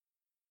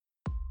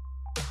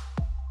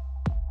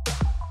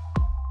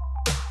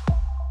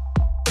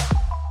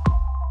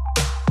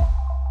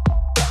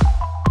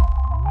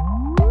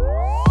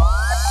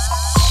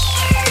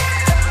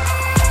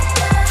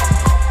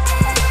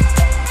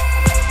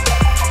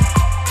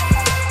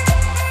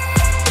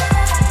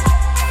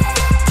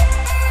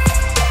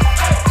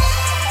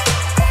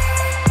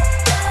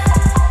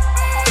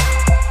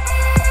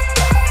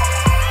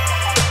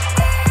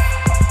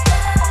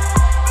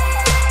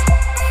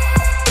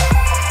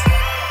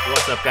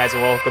up, guys,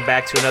 and welcome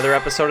back to another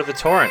episode of The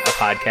Torrent, a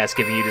podcast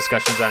giving you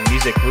discussions on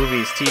music,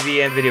 movies,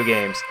 TV, and video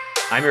games.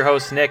 I'm your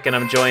host, Nick, and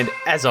I'm joined,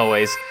 as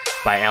always,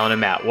 by Alan and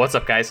Matt. What's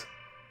up, guys?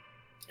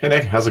 Hey,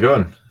 Nick. How's it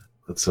going?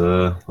 Let's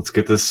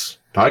get this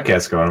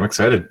podcast going. I'm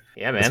excited.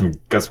 Yeah, man.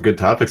 Got some good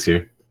topics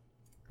here.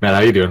 Matt,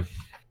 how you doing?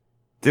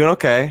 Doing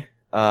okay.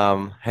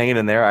 Hanging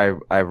in there.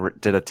 I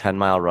did a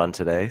 10-mile run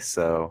today,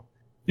 so...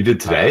 You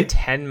did today?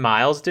 10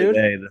 miles, dude?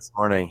 Today, this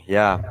morning,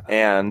 yeah.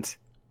 And...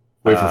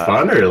 Wait, for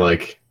fun or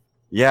like...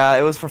 Yeah,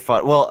 it was for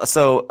fun. Well,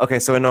 so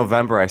in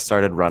November I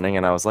started running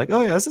and I was like,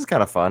 oh yeah, this is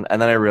kind of fun.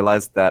 And then I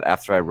realized that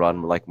after I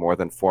run like more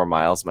than 4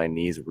 miles, my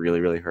knees really,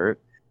 really hurt.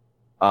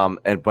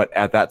 But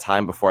at that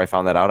time, before I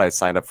found that out, I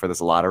signed up for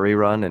this lottery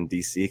run in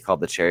DC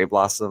called the Cherry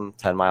Blossom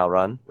 10-mile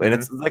run. And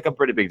it's like a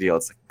pretty big deal.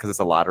 It's because it's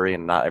a lottery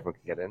and not everyone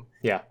can get in.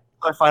 Yeah.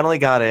 So I finally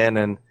got in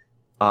and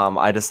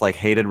I just like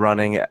hated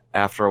running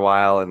after a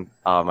while, and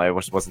I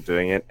wasn't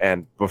doing it.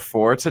 And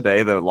before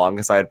today, the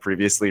longest I had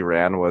previously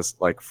ran was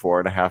like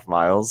 4.5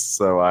 miles.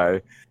 So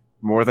I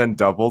more than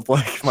doubled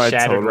like my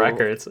Shattered total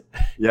records.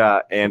 Yeah,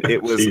 and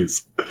it was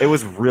it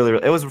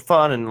was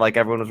fun, and like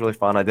everyone was really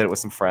fun. I did it with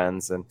some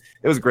friends, and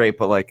it was great.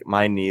 But like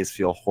my knees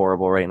feel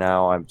horrible right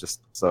now. I'm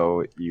just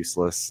so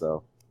useless.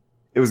 So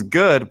it was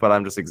good, but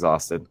I'm just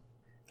exhausted.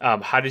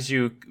 How did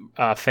you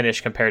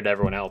finish compared to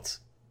everyone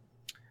else?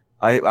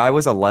 I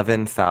was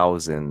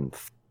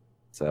 11,000th.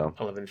 So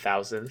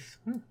 11,000th.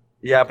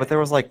 Yeah, but there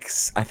was like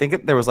I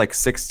think there was like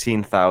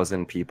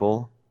 16,000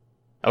 people.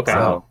 Okay.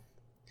 So,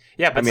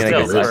 yeah, but I mean,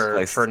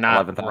 still, for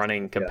not 11,000,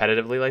 running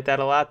competitively like that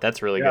a lot,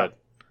 that's really good.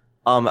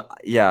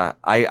 Yeah,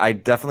 I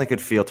definitely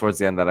could feel towards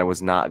the end that I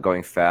was not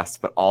going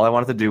fast, but all I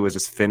wanted to do was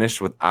just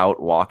finish without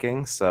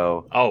walking.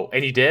 So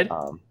and you did?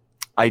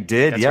 I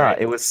did. That's yeah,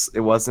 right. it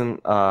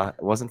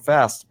wasn't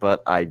fast,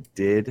 but I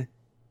did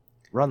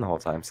run the whole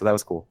time, so that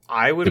was cool.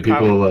 I would Did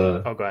people?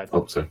 go ahead.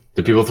 Oh, sorry.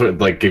 Did people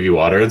give you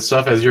water and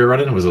stuff as you were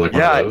running? Was it like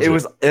one Yeah, of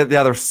those,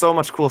 there's so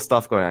much cool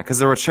stuff going on because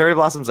there were cherry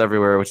blossoms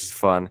everywhere, which is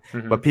fun.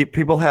 Mhm. But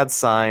people had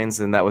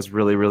signs, and that was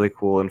really, really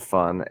cool and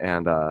fun.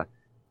 And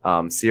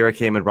Sierra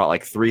came and brought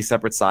like 3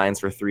 separate signs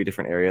for 3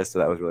 different areas, so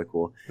that was really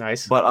cool.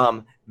 Nice.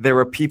 But there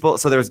were people,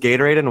 so there was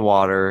Gatorade and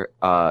water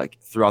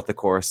throughout the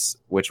course,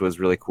 which was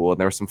really cool. And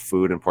there was some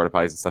food and porta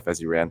potties and stuff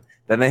as you ran.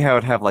 Then they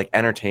would have like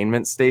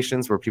entertainment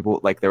stations where people,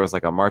 like there was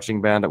like a marching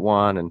band at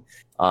one, and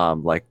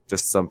like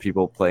just some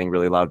people playing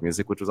really loud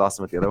music, which was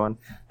awesome at the other one.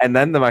 And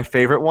then my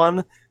favorite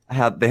one,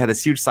 they had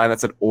this huge sign that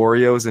said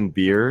Oreos and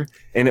beer,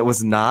 and it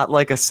was not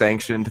like a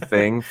sanctioned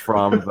thing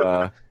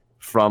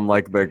from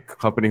like the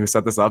company who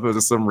set this up. It was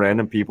just some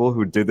random people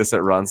who did this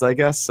at runs, I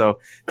guess. So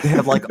they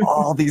had like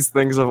all these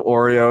things of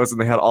Oreos, and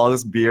they had all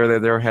this beer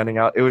that they were handing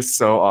out. It was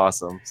so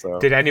awesome. So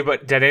Did any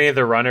of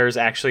the runners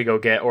actually go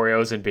get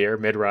Oreos and beer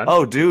mid-run?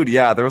 Oh, dude,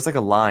 yeah, there was like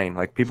a line.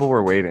 Like people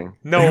were waiting.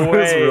 No It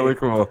was way. really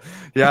cool.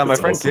 Yeah, my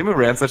That's friend awesome. Kim who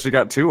ran said she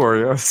got 2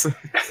 Oreos.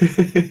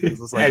 It was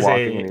just, like, As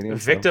walking and a eating,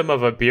 so. victim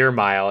of a beer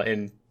mile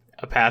in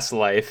a past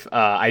life,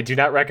 I do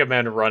not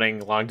recommend running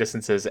long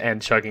distances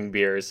and chugging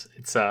beers.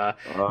 It's not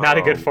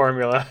a good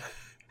formula.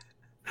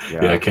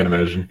 Yeah, I can't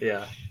imagine. Yeah.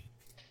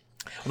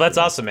 Well, that's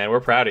awesome, man. We're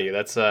proud of you.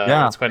 That's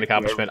quite an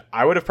accomplishment.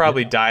 I would have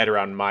probably died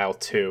around mile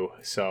 2.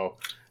 So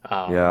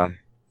Yeah.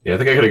 Yeah, I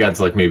think I could have gotten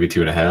to like maybe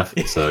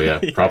 2.5. So yeah,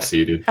 props to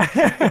you, dude.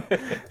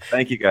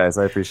 Thank you guys.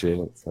 I appreciate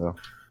it. So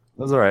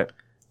it was all right.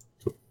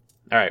 All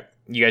right,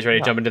 you guys ready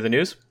to jump into the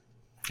news?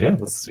 Yeah,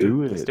 Let's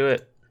do it. Let's do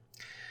it.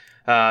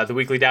 The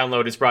weekly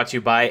download is brought to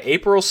you by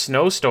April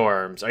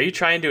Snowstorms. Are you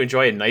trying to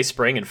enjoy a nice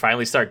spring and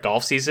finally start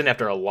golf season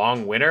after a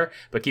long winter,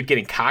 but keep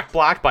getting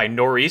cock-blocked by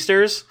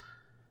nor'easters?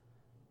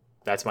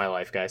 That's my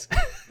life, guys.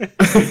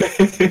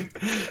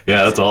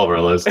 Yeah, that's all of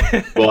our lives.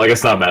 Well, I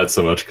guess not Matt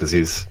so much because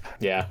he's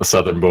Yeah. a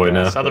Southern boy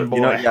now. Southern boy.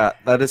 You know, yeah,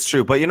 that is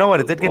true. But you know what?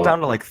 It did get down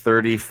to like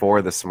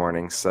 34 this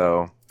morning.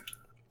 So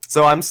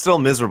I'm still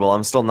miserable.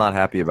 I'm still not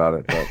happy about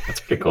it. But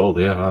That's pretty cold.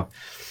 Yeah. Wow.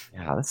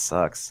 yeah, this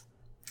sucks.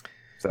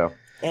 So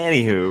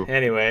anywho.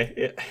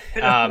 Anyway,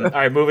 all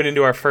right, moving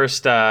into our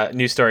first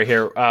news story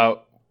here.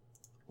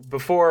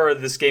 Before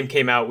this game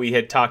came out, we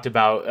had talked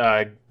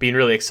about being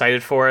really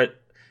excited for it.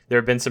 There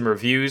have been some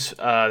reviews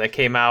that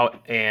came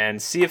out,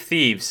 and Sea of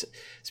Thieves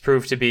has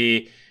proved to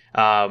be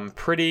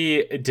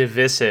pretty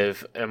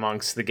divisive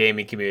amongst the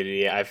gaming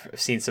community. I've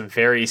seen some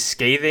very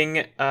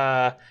scathing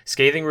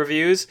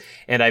reviews,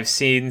 and I've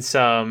seen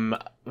some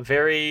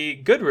very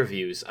good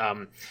reviews.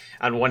 On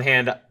one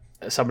hand,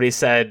 somebody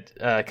said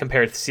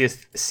compared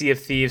Sea of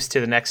Thieves to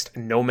the next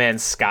No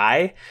Man's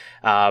Sky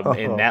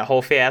in that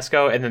whole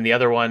fiasco, and then the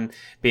other one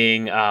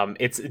being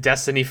it's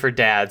Destiny for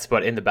dads,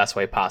 but in the best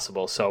way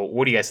possible. So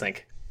what do you guys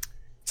think?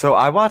 So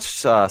I watched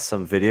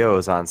some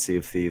videos on Sea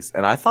of Thieves,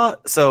 and I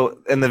thought so.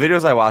 In the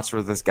videos I watched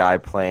was this guy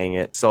playing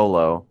it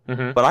solo,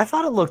 Mm-hmm. but I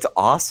thought it looked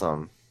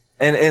awesome.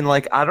 And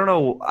like I don't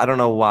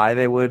know why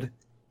they would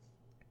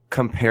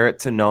compare it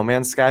to No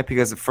Man's Sky,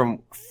 because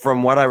from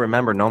what I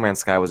remember, No Man's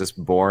Sky was just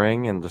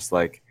boring and just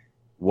like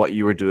what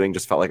you were doing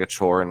just felt like a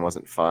chore and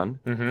wasn't fun.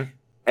 Mm-hmm.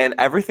 And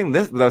everything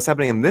that was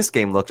happening in this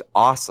game looked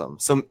awesome.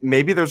 So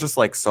maybe there's just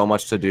like so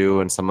much to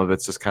do, and some of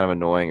it's just kind of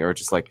annoying, or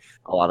just like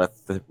a lot of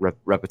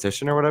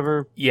repetition or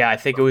whatever. Yeah, I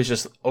think it was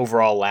just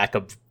overall lack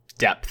of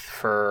depth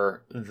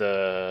for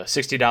the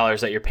 $60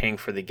 that you're paying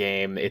for the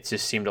game. It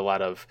just seemed a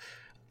lot of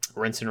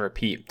rinse and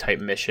repeat type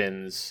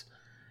missions,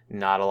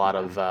 not a lot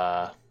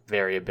of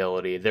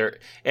variability there,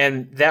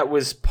 and that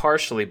was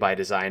partially by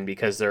design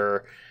because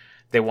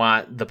they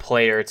want the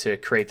player to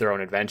create their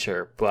own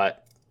adventure.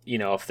 But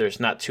if there's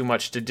not too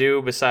much to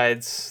do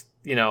besides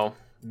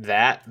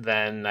that,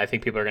 then I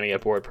think people are going to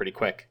get bored pretty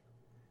quick.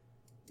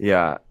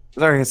 Yeah.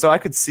 Sorry, so I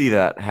could see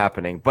that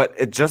happening,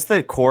 but just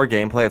the core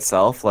gameplay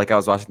itself, like I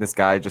was watching this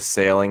guy just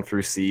sailing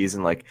through seas,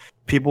 and like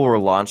people were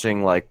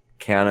launching like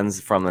cannons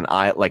from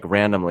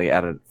randomly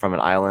from an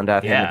island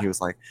at him, and he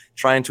was like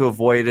trying to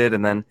avoid it,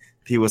 and then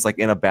he was like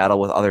in a battle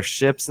with other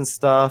ships and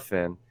stuff,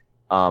 and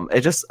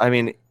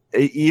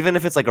even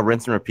if it's like a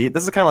rinse and repeat,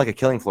 this is kind of like a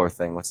Killing Floor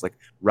thing, which is like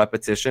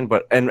repetition,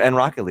 but and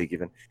Rocket League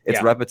even,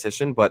 it's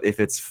repetition, but if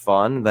it's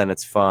fun, then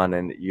it's fun,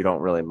 and you don't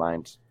really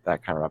mind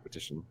that kind of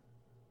repetition.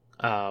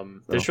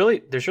 There's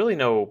really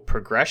no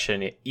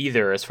progression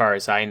either, as far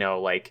as I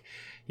know. Like,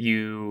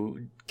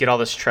 you get all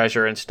this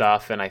treasure and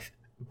stuff,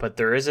 but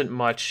there isn't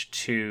much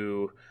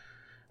to.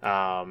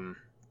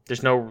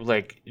 There's no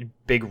like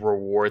big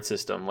reward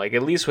system. Like,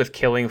 at least with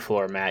Killing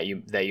Floor, Matt,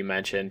 that you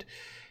mentioned,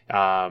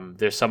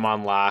 there's some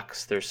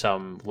unlocks, there's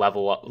some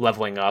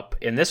leveling up.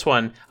 In this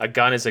one, a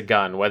gun is a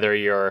gun. Whether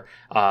you're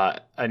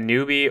a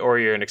newbie or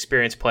you're an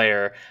experienced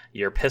player,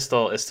 your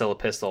pistol is still a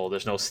pistol.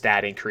 There's no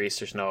stat increase.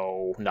 There's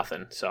no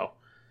nothing. So,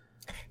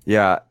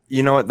 yeah,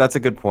 you know what? That's a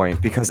good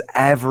point, because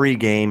every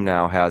game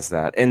now has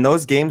that, and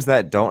those games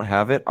that don't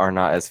have it are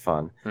not as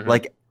fun. Mm-hmm.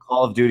 Like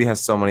Call of Duty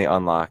has so many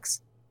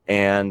unlocks,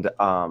 and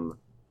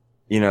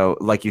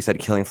like you said,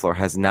 Killing Floor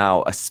has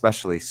now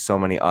especially so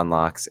many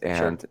unlocks,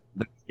 and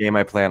the game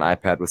I play on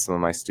iPad with some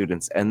of my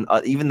students, and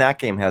even that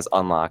game has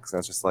unlocks, and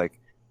it's just like,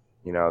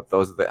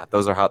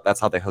 that's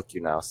how they hook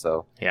you now.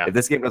 So if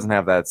this game doesn't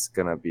have that, it's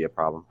gonna be a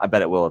problem. I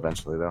bet it will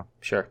eventually, though.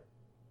 Sure.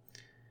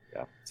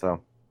 Yeah.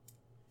 So.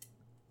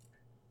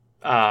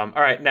 All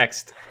right,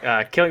 next.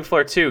 Killing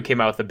Floor 2 came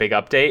out with a big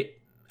update.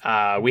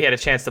 We had a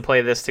chance to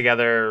play this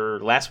together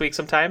last week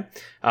sometime.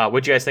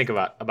 What'd you guys think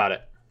about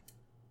it?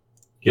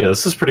 Yeah,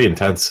 this is pretty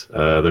intense.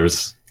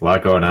 There's a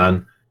lot going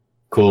on.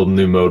 Cool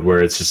new mode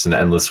where it's just an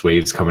endless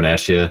waves coming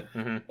at you.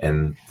 Mm-hmm.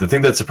 And the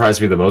thing that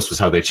surprised me the most was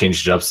how they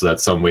changed it up so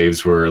that some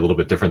waves were a little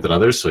bit different than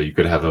others. So you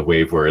could have a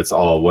wave where it's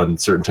all one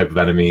certain type of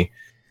enemy,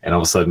 and all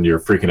of a sudden you're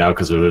freaking out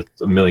because there's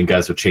a million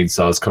guys with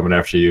chainsaws coming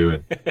after you.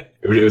 And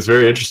it was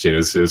very interesting. It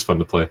was fun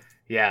to play.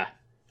 Yeah.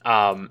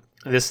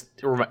 It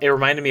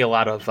reminded me a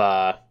lot of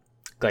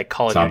like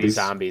Call of Duty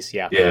Zombies.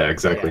 Yeah. Yeah,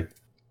 exactly.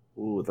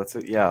 Yeah. Ooh,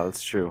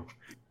 that's true.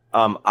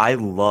 I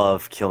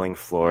love Killing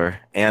Floor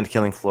and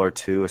Killing Floor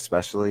 2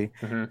 especially.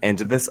 Mm-hmm. And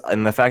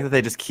the fact that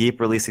they just keep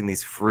releasing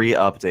these free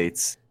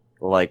updates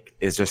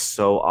is just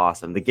so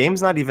awesome. The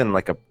game's not even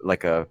like a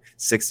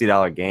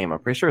 $60 game. I'm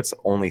pretty sure it's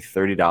only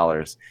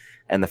 $30.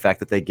 And the fact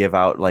that they give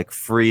out like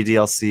free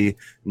DLC,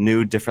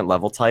 new different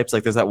level types.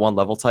 Like there's that one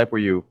level type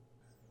where you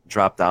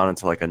drop down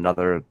into like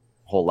another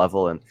whole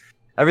level, and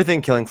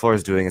everything Killing Floor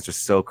is doing is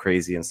just so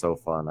crazy and so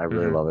fun. I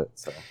really love it.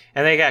 So.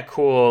 And they got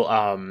cool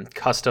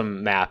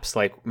custom maps.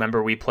 Like,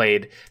 remember we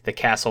played the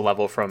castle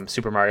level from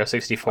Super Mario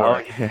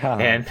 64,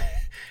 and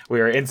we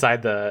were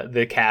inside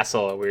the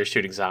castle and we were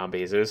shooting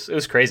zombies. It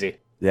was crazy.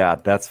 Yeah,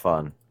 that's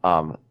fun.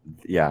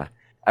 Yeah,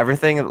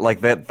 everything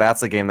like that.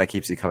 That's a game that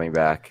keeps you coming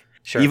back.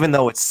 Sure. Even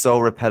though it's so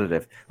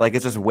repetitive, like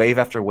it's just wave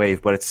after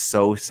wave, but it's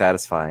so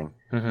satisfying.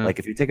 Mm-hmm. Like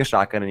if you take a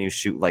shotgun and you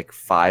shoot like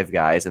 5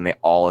 guys and they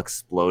all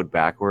explode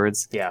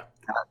backwards,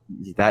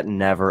 that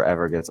never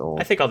ever gets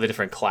old. I think all the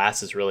different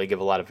classes really give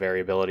a lot of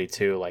variability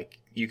too. Like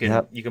you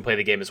can play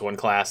the game as one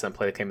class and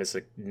play the game as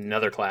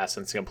another class,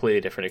 and it's a completely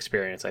different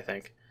experience, I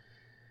think.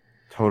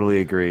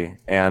 Totally agree.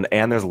 And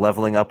there's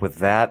leveling up with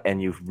that,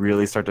 and you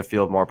really start to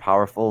feel more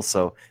powerful.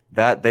 So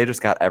that they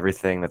just got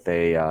everything that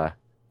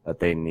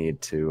they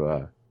need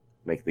to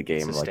make the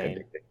game sustain. Like a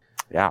big thing.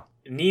 Yeah.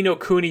 Ni no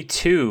Kuni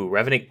 2,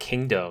 Revenant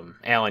Kingdom.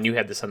 Alan, you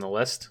had this on the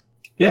list.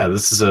 Yeah,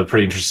 this is a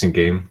pretty interesting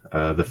game.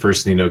 The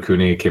first Ni no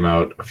Kuni came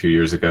out a few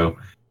years ago,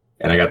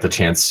 and I got the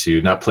chance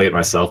to not play it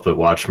myself, but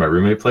watch my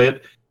roommate play it.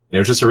 And it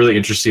was just a really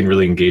interesting,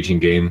 really engaging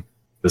game.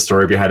 The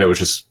story behind it was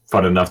just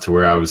fun enough to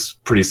where I was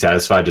pretty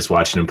satisfied just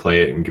watching him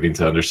play it and getting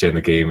to understand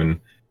the game and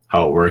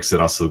how it works,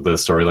 and also the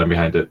storyline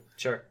behind it.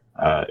 Sure.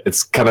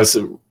 It's kind of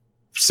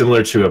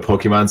similar to a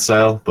Pokemon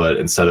style, but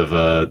instead of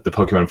the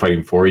Pokemon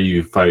fighting for you,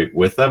 you fight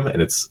with them,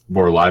 and it's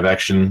more live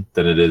action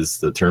than it is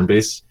the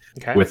turn-based,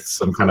 with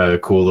some kind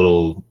of cool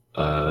little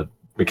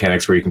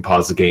mechanics where you can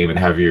pause the game and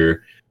have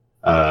your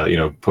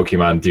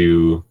Pokemon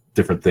do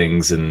different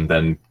things and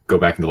then go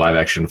back into live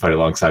action and fight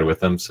alongside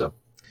with them. So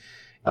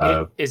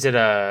is it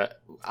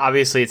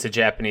obviously it's a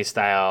Japanese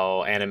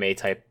style anime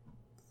type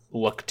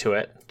look to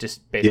it,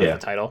 just based on the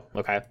title?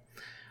 Okay.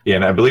 Yeah,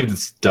 and I believe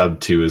it's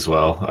dubbed too as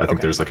well. I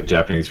think there's like a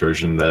Japanese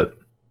version that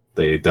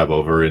they dub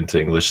over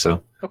into English.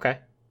 So okay,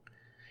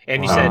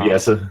 And you Wow. said Yeah,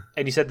 so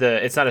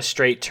it's not a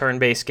straight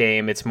turn-based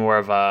game. It's more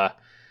of a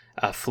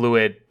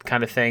fluid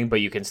kind of thing,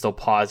 but you can still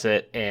pause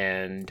it.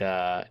 And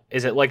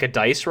is it like a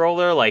dice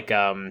roller, like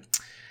a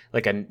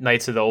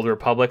Knights of the Old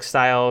Republic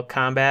style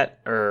combat,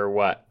 or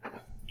what?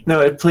 no,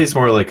 it plays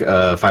more like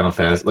Final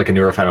Fantasy, like a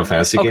newer Final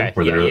Fantasy Okay, game,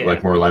 where yeah, they're yeah.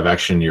 like more live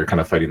action. You're kind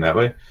of fighting that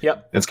way.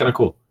 Yep. It's kind of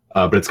cool,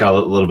 but it's got a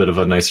little bit of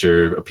a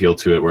nicer appeal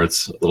to it, where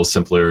it's a little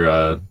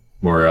simpler,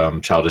 more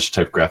childish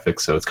type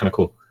graphics. So it's kind of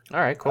cool. All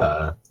right,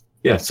 cool.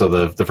 Yeah, so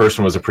the first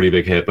one was a pretty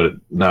big hit, but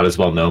not as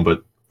well known,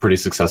 but pretty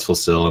successful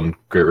still, and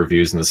great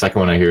reviews. And the second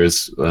one I hear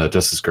is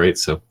just as great.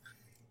 So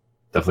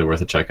definitely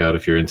worth a check out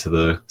if you're into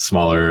the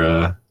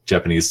smaller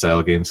Japanese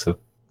style games. So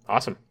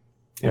Awesome.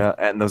 Yeah,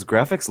 and those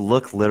graphics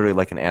look literally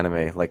like an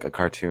anime, like a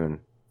cartoon.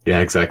 yeah,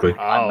 exactly.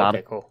 Oh, not-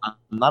 okay, cool. I'm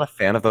not a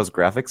fan of those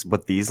graphics,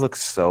 but these look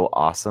so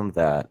awesome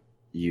that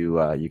you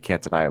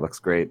can't deny it looks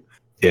great.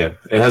 Yeah,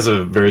 it has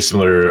a very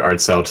similar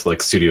art style to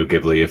like Studio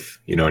Ghibli, if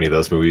you know any of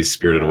those movies,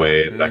 Spirited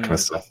Away and that kind of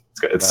stuff.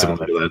 It's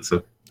similar to that.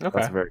 So Okay,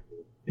 That's very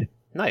cool.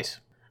 nice.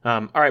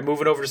 All right,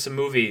 moving over to some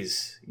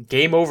movies.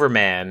 Game Over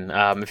Man.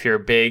 If you're a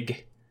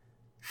big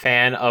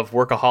fan of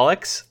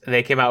Workaholics,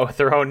 they came out with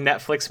their own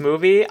Netflix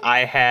movie.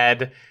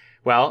 It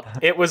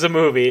was a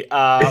movie.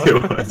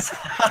 it was.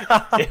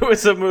 It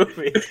was a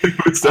movie.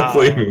 It was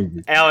definitely a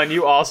movie. Alan,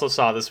 you also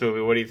saw this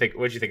movie. What do you think?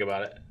 What did you think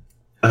about it?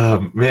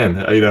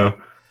 Man,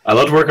 I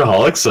loved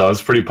Workaholics, so I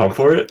was pretty pumped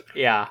for it.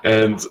 Yeah.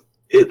 And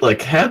it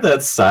like had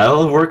that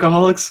style of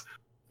Workaholics,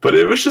 but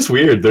it was just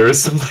weird. There were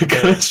some like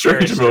kind of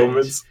strange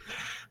moments.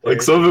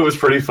 Like some of it was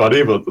pretty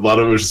funny, but a lot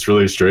of it was just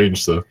really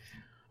strange. So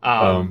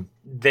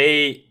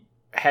they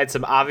had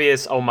some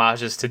obvious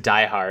homages to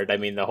Die Hard. I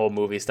mean, the whole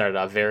movie started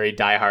off very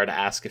Die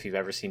Hard-esque, if you've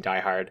ever seen Die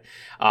Hard.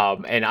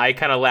 And I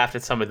kind of laughed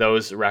at some of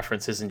those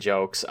references and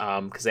jokes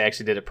because they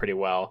actually did it pretty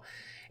well.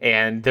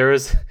 And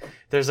there's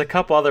a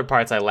couple other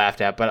parts I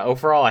laughed at, but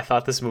overall I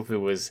thought this movie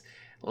was,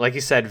 like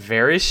you said,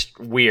 very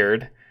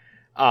weird.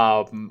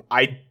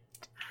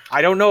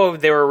 I don't know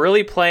if they were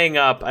really playing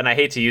up, and I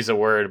hate to use a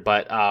word,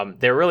 but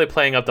they were really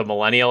playing up the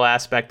millennial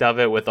aspect of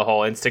it with the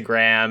whole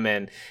Instagram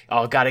and,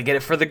 gotta get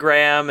it for the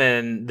gram,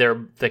 and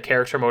the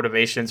character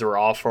motivations were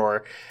all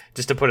for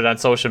just to put it on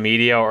social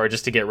media or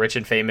just to get rich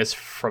and famous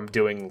from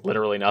doing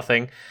literally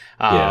nothing.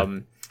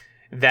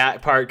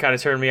 That part kind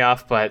of turned me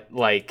off, but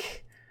the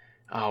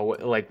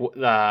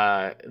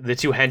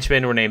two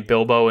henchmen were named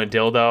Bilbo and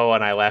Dildo,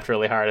 and I laughed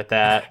really hard at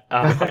that.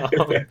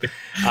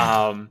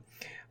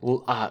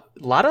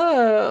 Lot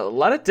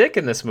of dick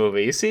in this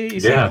movie. You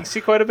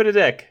see quite a bit of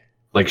dick.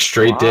 like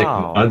straight dick,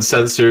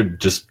 uncensored,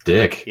 just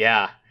dick.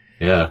 Yeah.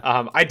 Yeah.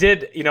 I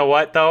did. You know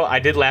what though? I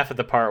did laugh at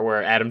the part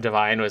where Adam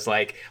Devine was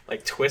like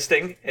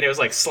twisting, and it was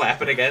like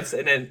slapping against,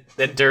 and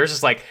then Dur's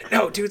just like,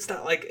 no, dude, it's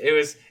not like it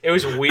was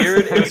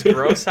weird. It was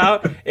gross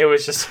out. It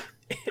was just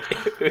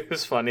it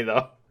was funny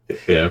though.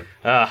 Yeah.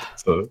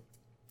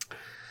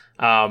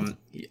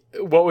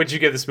 What would you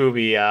give this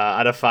movie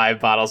out of 5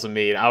 bottles of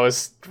mead? I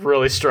was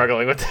really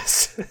struggling with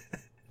this.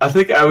 I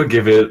think I would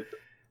give it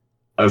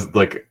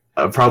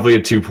probably a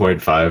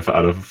 2.5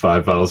 out of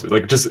 5 bottles.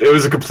 Like, just, it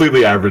was a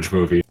completely average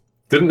movie.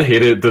 Didn't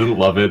hate it, didn't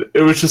love it.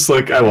 It was just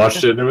like, I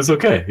watched it and it was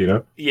okay, you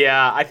know?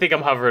 Yeah, I think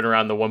I'm hovering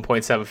around the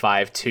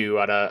 1.75, 2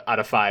 out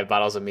of 5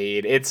 bottles of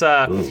mead. It's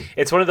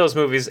one of those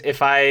movies,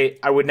 if I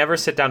would never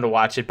sit down to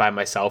watch it by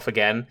myself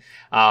again.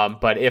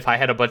 But if I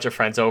had a bunch of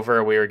friends over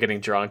and we were getting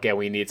drunk and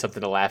we need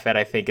something to laugh at,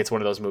 I think it's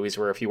one of those movies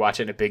where if you watch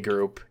it in a big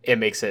group, it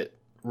makes it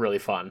really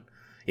fun.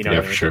 You know Yeah,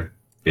 what I mean? for sure.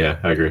 Yeah,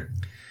 I agree.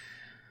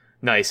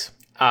 Nice.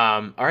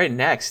 All right,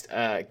 next.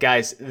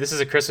 Guys, this is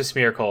a Christmas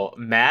miracle.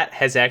 Matt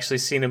has actually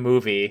seen a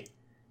movie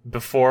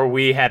before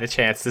we had a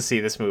chance to see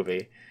this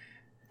movie.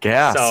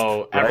 Gasp,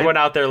 So right? everyone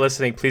out there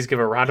listening, please give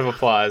a round of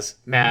applause.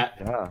 Matt,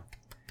 Yeah.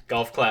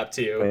 golf clap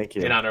to you. Thank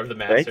you. In honor of the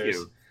Masters. Thank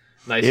you.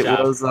 Nice It job.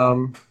 was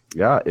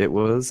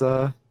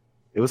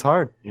it was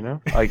hard, you know?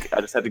 Like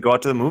I just had to go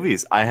out to the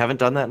movies. I haven't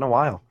done that in a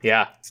while.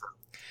 Yeah.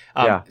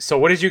 Yeah. So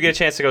what did you get a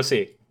chance to go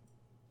see?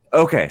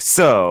 Okay,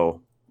 so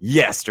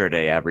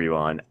yesterday,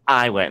 everyone,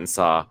 I went and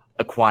saw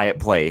A Quiet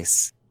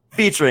Place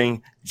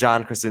featuring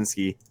John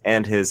Krasinski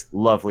and his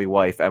lovely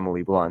wife,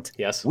 Emily Blunt,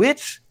 Yes.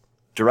 which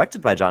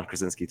directed by John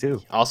Krasinski, too.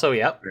 Also,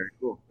 yep. Very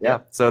cool. Yeah,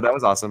 so that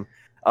was awesome.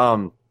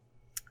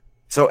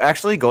 So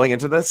actually going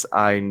into this,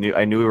 I knew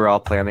we were all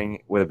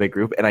planning with a big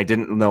group, and I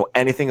didn't know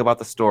anything about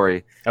the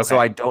story. Okay. So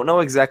I don't know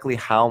exactly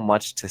how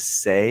much to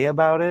say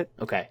about it.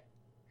 Okay.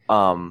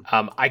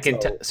 I I can.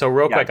 So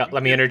real yeah, quick,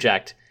 let me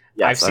interject.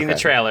 Yes, I've seen the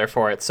trailer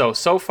for it. So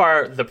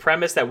far, the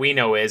premise that we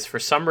know is, for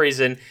some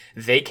reason,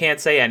 they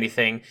can't say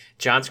anything.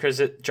 John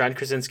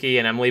Krasinski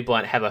and Emily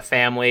Blunt have a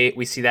family.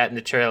 We see that in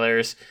the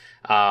trailers.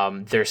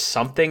 There's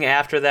something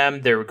after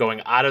them. They're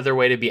going out of their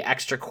way to be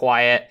extra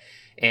quiet.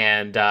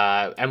 And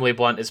Emily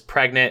Blunt is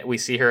pregnant. We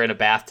see her in a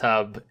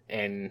bathtub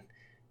and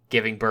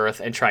giving birth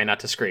and trying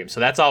not to scream. So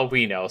that's all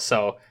we know.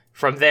 So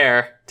from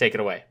there, take it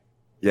away.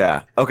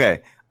 Yeah.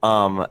 Okay.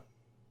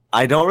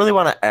 I don't really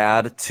want to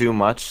add too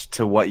much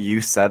to what you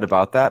said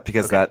about that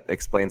because that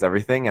explains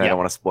everything and I Yeah. don't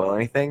want to spoil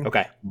anything.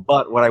 Okay.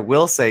 But what I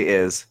will say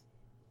is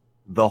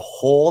the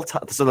whole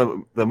time.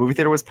 So the movie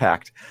theater was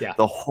packed. Yeah.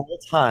 The whole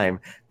time,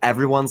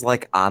 everyone's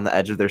like on the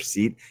edge of their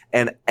seat,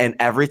 and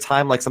every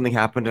time like something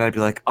happened, and I'd be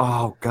like,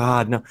 oh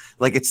God, no!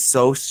 Like it's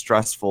so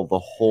stressful the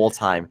whole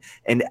time,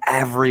 and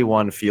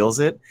everyone feels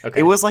it. Okay.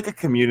 It was like a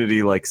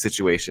community like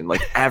situation.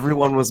 Like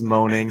everyone was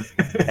moaning,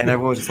 and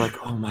everyone was just like,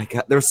 oh my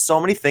God. There's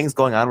so many things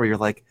going on where you're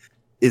like,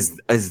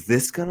 is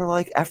this gonna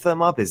like F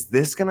them up? Is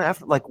this gonna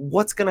F like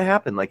what's gonna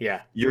happen? Like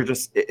Yeah. you're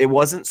just it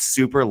wasn't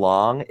super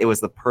long. It was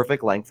the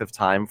perfect length of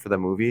time for the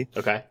movie.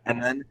 Okay.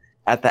 And then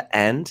at the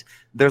end,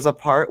 there's a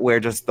part where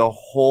just the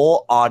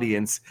whole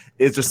audience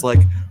is just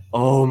like,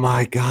 oh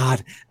my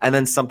God. And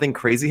then something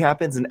crazy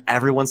happens and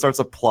everyone starts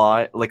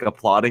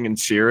applauding and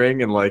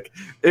cheering. And like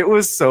it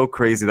was so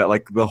crazy that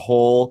like the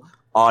whole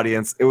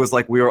audience, it was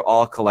like we were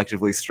all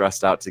collectively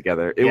stressed out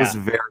together. It was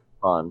very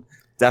fun.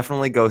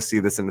 Definitely go see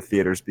this in the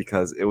theaters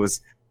because it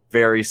was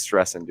very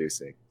stress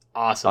inducing.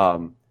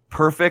 Awesome.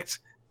 Perfect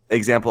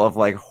example of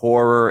like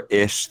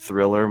horror-ish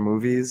thriller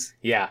movies.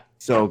 Yeah.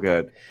 So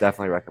good.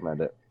 Definitely recommend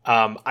it.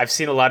 I've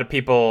seen a lot of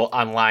people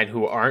online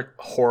who aren't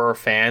horror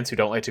fans, who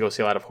don't like to go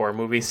see a lot of horror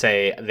movies,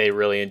 say they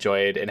really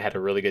enjoyed and had a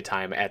really good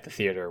time at the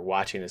theater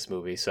watching this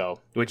movie. So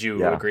would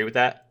you agree with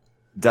that?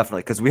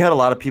 Definitely, because we had a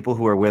lot of people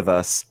who were with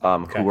us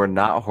who were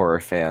not horror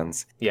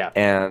fans. Yeah.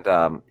 And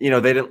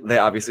they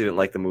obviously didn't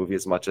like the movie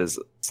as much as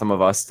some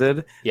of us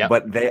did. Yeah.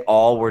 But they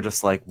all were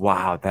just like,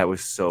 wow, that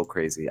was so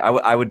crazy.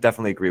 I would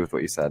definitely agree with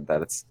what you said,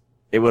 that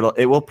it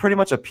will pretty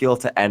much appeal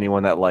to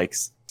anyone that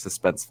likes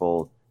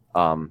suspenseful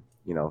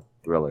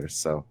thrillers.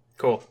 So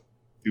cool.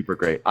 Super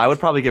great. I would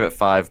probably give it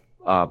 5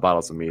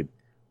 bottles of mead.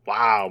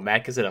 Wow,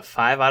 Mac is at a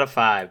 5 out of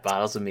 5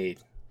 bottles of mead.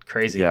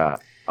 Crazy. Yeah.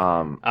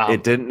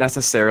 It didn't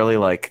necessarily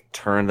like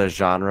turn the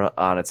genre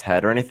on its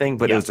head or anything,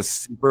 but it was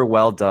just super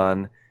well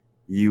done.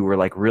 You were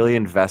like really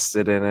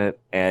invested in it,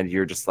 and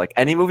you're just like,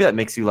 any movie that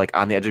makes you like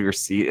on the edge of your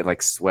seat and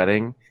like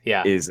sweating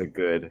is a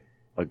good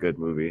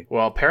movie.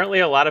 Well, apparently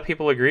a lot of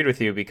people agreed with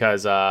you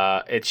because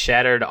it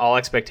shattered all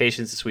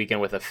expectations this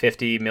weekend with a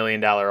 $50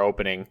 million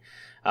opening,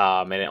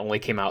 and it only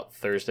came out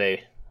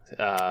Thursday,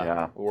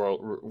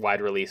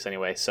 worldwide release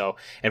anyway. So,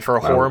 and for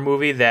a horror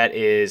movie, that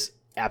is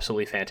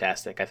absolutely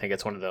fantastic. I think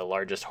it's one of the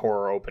largest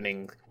horror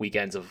opening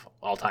weekends of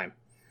all time.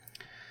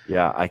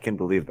 Yeah, I can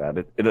believe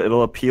that.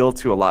 It'll appeal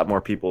to a lot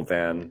more people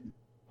than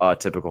a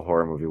typical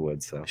horror movie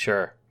would. So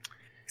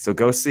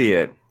go see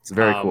it. It's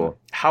very cool.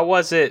 How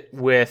was it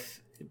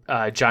with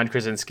John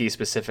Krasinski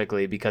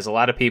specifically? Because a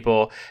lot of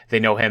people, they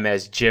know him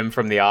as Jim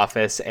from The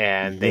Office,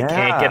 and they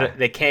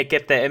can't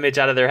get the image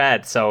out of their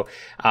head. So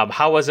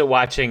how was it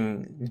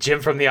watching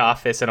Jim from The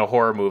Office in a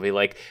horror movie?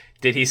 Like,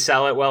 did he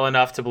sell it well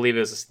enough to believe it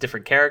was a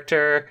different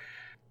character?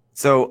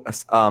 So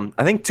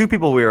I think 2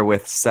 people we were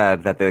with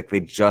said that they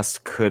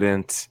just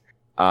couldn't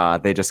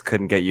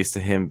get used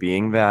to him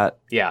being that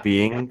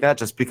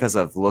just because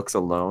of looks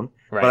alone.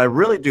 Right. But I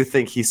really do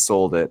think he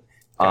sold it.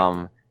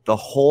 Okay. The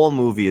whole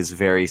movie is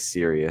very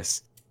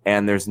serious,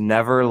 and there's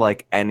never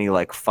like any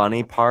like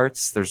funny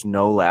parts. There's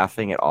no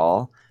laughing at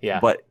all. Yeah.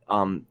 But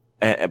I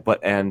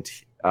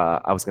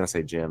was gonna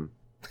say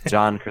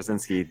John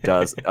Krasinski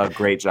does a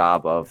great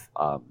job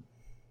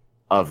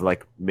of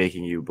like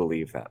making you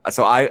believe that.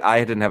 So I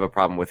didn't have a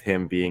problem with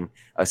him being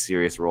a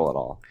serious role at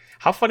all.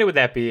 How funny would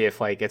that be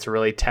if like it's a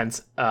really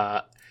tense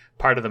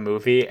part of the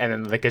movie and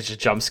then like it's a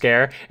jump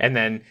scare and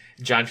then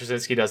John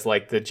Krasinski does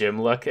like the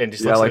Jim look and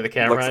just looks like, at the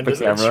camera and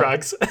just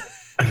shrugs.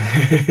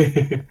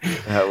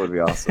 That would be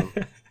awesome.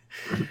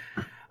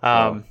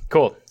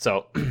 Cool.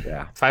 So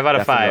 5 out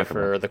of 5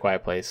 for The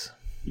Quiet Place.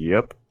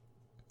 Yep.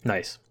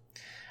 Nice.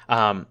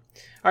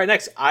 All right,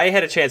 next, I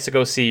had a chance to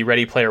go see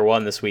Ready Player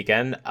One this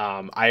weekend.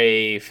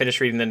 I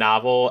finished reading the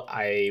novel.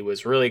 I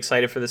was really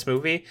excited for this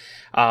movie.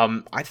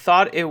 I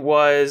thought it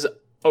was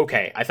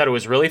okay. I thought it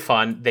was really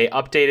fun. They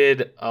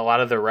updated a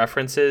lot of the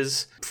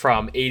references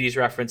from 80s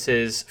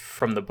references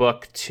from the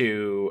book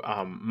to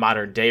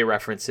modern day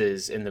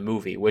references in the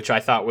movie, which I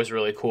thought was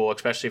really cool,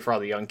 especially for all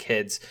the young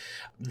kids.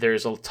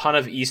 There's a ton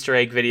of Easter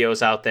egg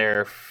videos out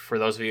there. For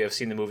those of you who have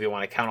seen the movie, I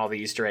want to count all the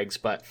Easter eggs,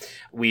 but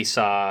we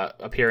saw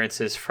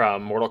appearances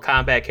from Mortal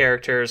Kombat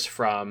characters,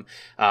 from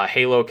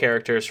Halo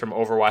characters, from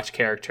Overwatch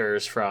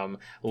characters, from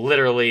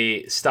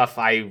literally stuff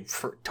I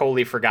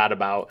totally forgot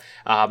about.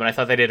 And I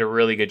thought they did a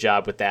really good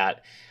job with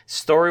that.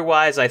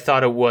 Story-wise, I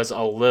thought it was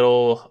a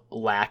little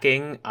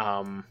lacking.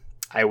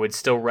 I would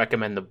still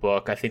recommend the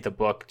book. I think the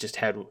book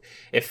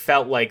it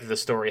felt like the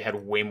story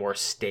had way more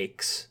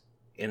stakes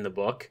in the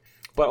book.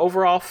 But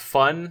overall,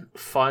 fun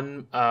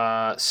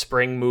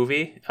spring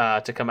movie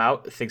to come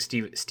out. I think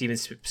Steven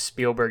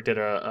Spielberg did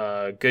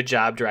a good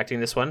job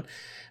directing this one.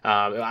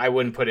 I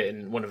wouldn't put it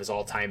in one of his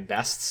all-time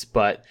bests,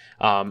 but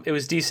it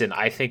was decent.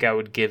 I think I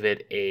would give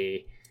it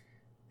a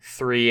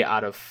 3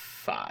 out of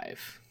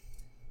 5.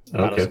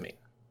 Okay.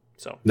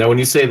 So now, when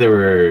you say there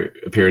were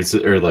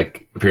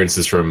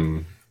appearances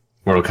from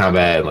Mortal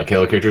Kombat and like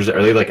Halo characters,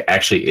 are they like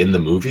actually in the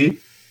movie?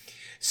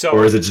 So,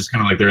 or is it just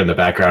kind of like they're in the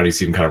background, you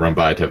see them kind of run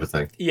by type of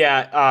thing?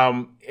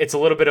 Yeah, it's a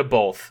little bit of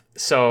both.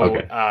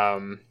 So,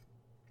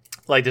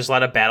 like there's a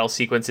lot of battle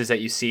sequences that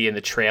you see in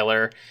the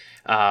trailer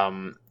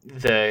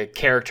the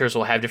characters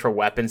will have different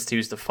weapons to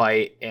use to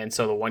fight, and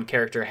so the one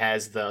character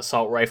has the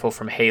assault rifle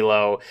from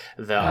Halo.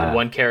 The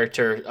one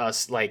character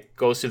like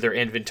goes through their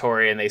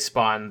inventory and they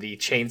spawn the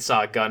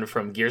chainsaw gun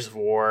from Gears of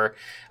War.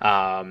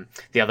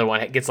 The other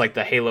one gets like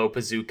the Halo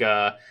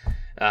bazooka.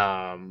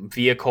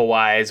 Vehicle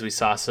wise, we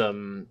saw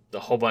a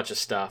whole bunch of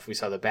stuff. We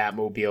saw the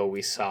Batmobile,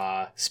 we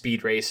saw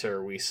Speed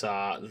Racer, we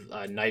saw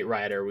Knight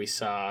Rider, we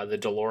saw the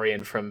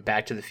DeLorean from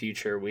Back to the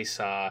Future, we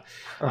saw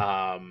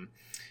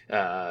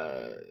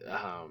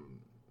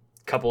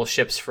couple of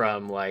ships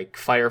from like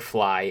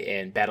Firefly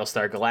and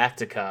Battlestar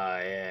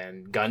Galactica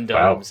and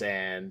Gundams. Wow.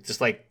 And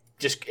it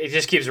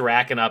just keeps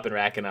racking up and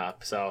racking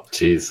up. So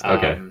jeez,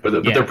 okay,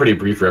 but they're pretty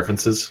brief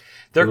references.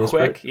 They're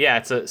quick, part?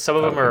 Yeah. Some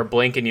of them are a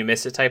blink and you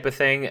miss it type of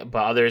thing,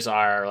 but others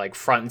are like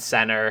front and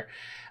center.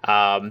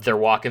 They're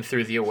walking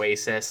through the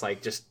Oasis,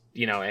 like just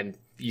and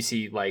you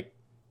see like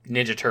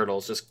Ninja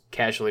Turtles just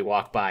casually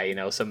walk by.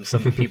 Some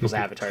people's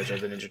avatars are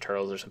the Ninja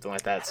Turtles or something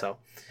like that. So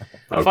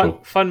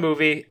fun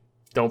movie.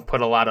 Don't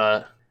put a lot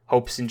of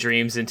hopes and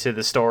dreams into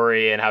the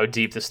story and how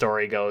deep the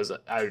story goes.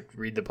 I would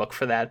read the book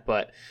for that,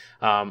 but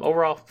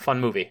overall, fun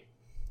movie.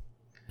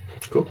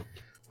 Cool.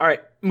 All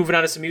right, moving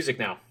on to some music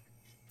now.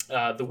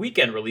 The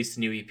Weeknd released a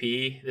new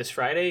EP this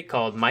Friday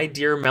called My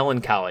Dear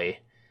Melancholy.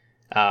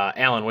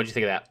 Alan, what did you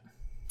think of that?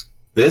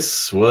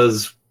 This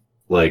was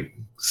like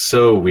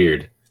so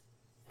weird.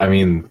 I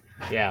mean,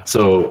 yeah.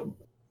 So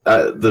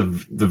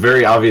the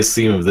very obvious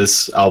theme of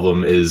this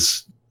album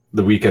is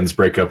The Weeknd's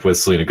breakup with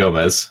Selena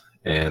Gomez,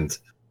 and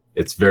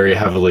it's very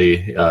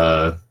heavily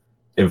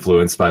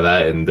influenced by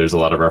that. And there's a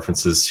lot of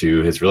references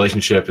to his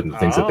relationship and the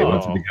things that they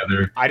went through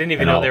together. I didn't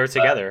even know they were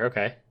together.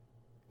 Okay.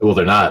 Well,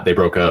 they're not. They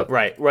broke up.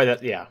 Right.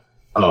 Yeah.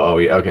 Oh,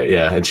 yeah. Okay,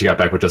 yeah. And she got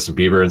back with Justin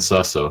Bieber and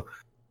stuff. So,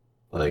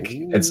 like,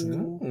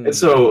 and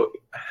so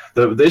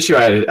the issue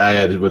I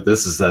had with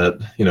this is that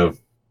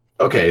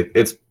okay,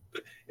 it's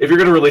if you're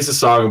gonna release a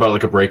song about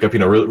like a breakup,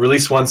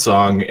 release one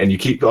song and you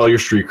keep all your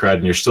street cred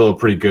and you're still a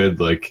pretty good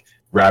like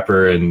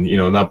rapper and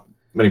not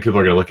many people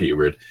are gonna look at you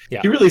weird.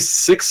 Yeah. He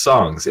released 6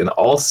 songs and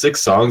all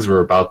 6 songs were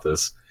about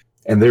this,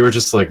 and they were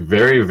just like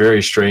very,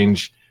 very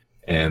strange,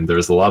 and there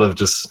was a lot of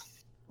just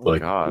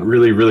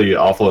really, really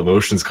awful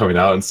emotions coming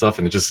out and stuff,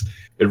 and it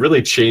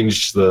really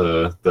changed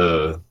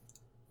the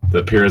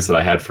appearance that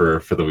I had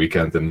for the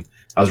Weeknd. And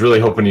I was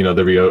really hoping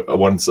there'd be a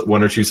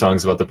one or two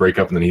songs about the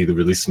breakup, and then he'd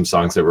release some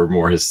songs that were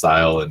more his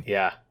style, and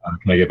yeah,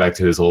 can I get back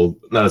to his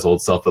not his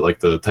old self, but like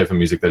the type of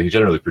music that he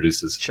generally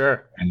produces.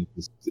 Sure. And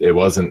it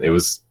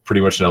was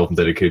pretty much an album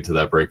dedicated to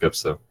that breakup.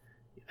 So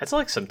that's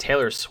like some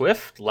Taylor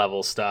Swift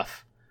level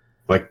stuff.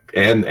 Like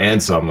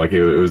and some like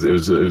it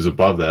was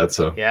above that.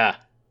 So yeah.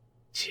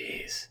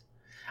 Jeez.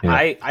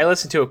 Yeah. I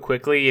listened to it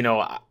quickly.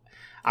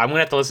 I'm gonna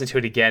have to listen to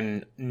it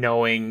again,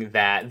 knowing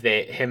that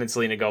him and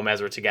Selena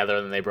Gomez were together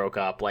and then they broke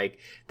up. Like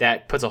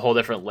that puts a whole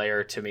different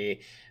layer to me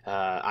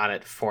on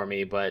it for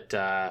me. But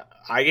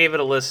I gave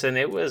it a listen.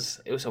 It was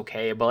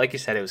okay, but like you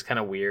said, it was kind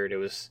of weird. It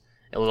was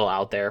a little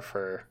out there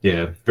for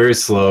very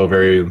slow,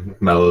 very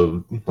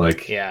mellow.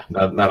 Like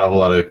not a whole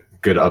lot of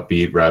good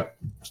upbeat rap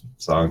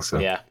songs. So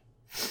yeah,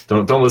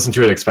 don't listen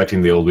to it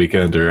expecting the old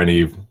Weeknd or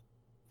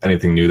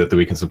anything new that the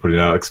Weeknd's been putting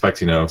out.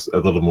 Expect a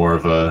little more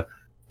of a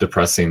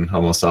depressing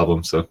almost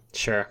album. So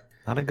sure,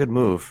 not a good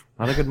move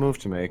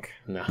to make.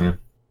 No. Yeah.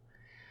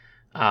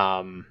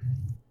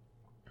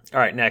 All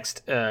right,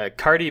 next,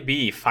 Cardi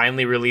B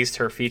finally released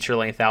her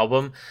feature-length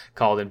album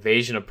called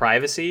Invasion of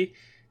Privacy.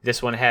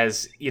 This one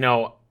has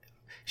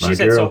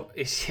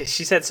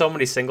she said so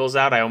many singles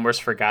out, I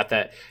almost forgot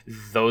that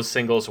those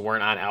singles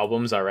weren't on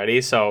albums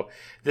already. So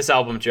this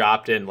album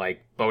dropped in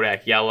like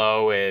Bodak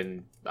Yellow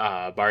and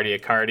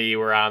Bardia Cardi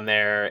were on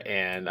there,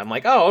 and I'm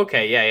like, oh,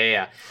 okay,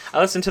 yeah. I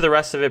listened to the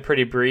rest of it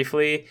pretty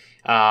briefly.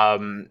 A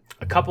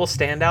couple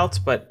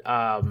standouts, but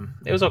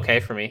it was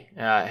okay for me.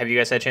 Have you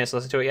guys had a chance to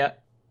listen to it yet?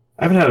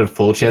 I haven't had a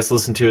full chance to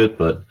listen to it,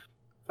 but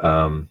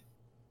I'm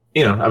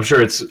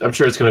sure it's going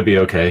to be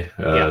okay.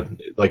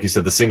 Like you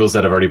said, the singles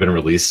that have already been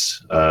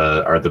released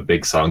are the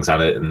big songs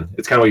on it, and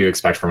it's kind of what you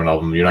expect from an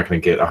album. You're not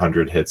going to get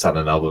 100 hits on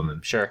an album,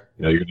 and sure,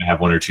 you're going to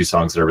have 1 or 2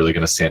 songs that are really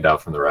going to stand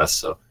out from the rest.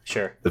 So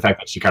sure, the fact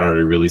that she kind of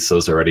already released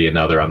those already, and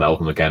now they're on the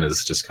album again,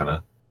 is just kind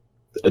of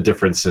a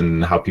difference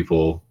in how she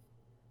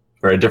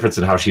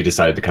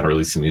decided to kind of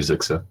release the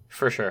music. So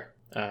for sure,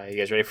 you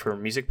guys ready for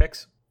music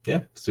picks? Yeah,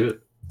 let's do it.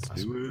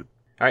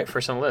 All right,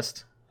 first on the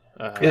list.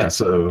 Yeah,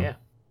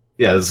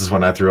 this is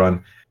one I threw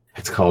on.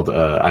 It's called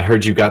I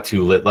Heard You Got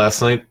Too Lit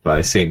Last Night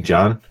by St.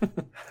 John.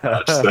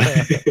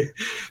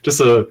 Just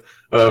a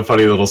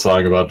funny little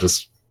song about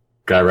just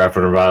guy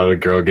rapping about a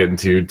girl getting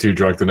too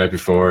drunk the night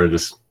before and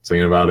just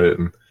singing about it.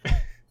 And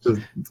just,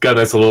 it's got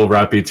a nice little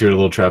rap beat to it, a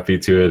little trap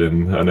beat to it,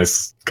 and a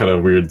nice kind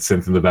of weird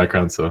synth in the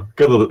background. So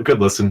good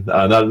listen.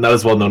 Not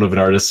as well known of an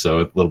artist, so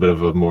a little bit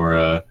of a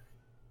more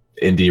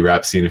indie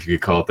rap scene, if you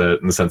could call it that,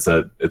 in the sense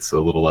that it's a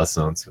little less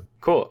known. So.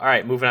 Cool. All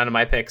right, moving on to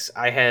my picks.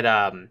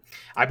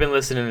 I've been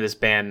listening to this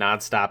band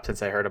nonstop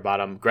since I heard about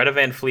them. Greta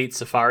Van Fleet's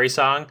Safari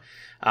Song.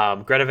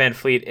 Greta Van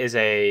Fleet is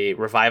a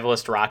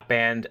revivalist rock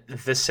band.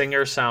 The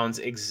singer sounds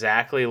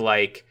exactly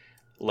like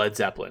Led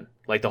Zeppelin.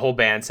 Like the whole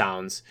band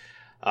sounds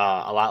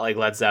a lot like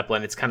Led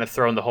Zeppelin. It's kind of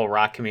thrown the whole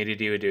rock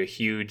community into a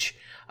huge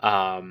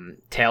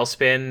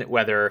tailspin,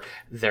 whether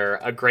they're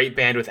a great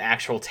band with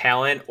actual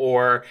talent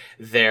or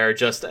they're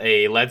just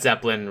a Led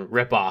Zeppelin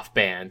ripoff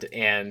band.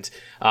 And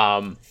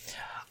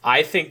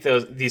I think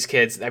these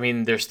kids, I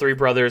mean, there's three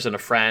brothers and a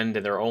friend,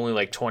 and they're only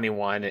like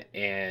 21,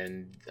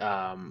 and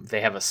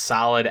they have a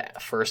solid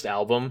first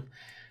album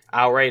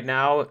out right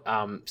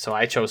now. So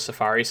I chose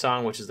Safari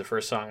Song, which is the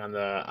first song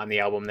on the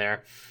album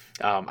there.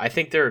 I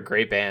think they're a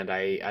great band.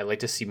 I like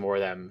to see more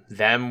of them.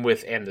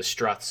 And the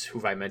Struts,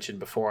 who I mentioned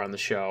before on the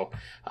show.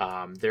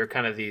 They're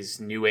kind of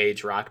these new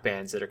age rock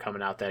bands that are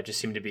coming out that just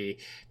seem to be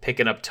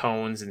picking up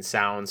tones and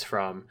sounds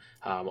from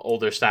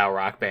older style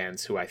rock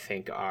bands who I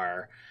think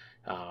are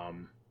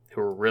who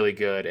are really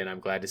good. And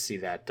I'm glad to see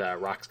that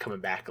rock's coming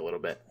back a little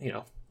bit.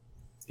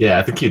 Yeah,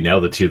 I think you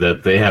nailed it too.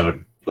 That they have a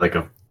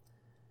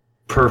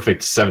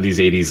perfect 70s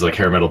 80s like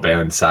hair metal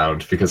band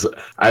sound, because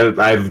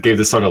I gave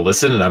this song a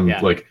listen and I'm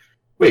like,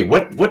 wait,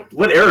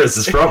 what era is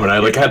this from? And I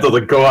like had to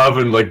like go out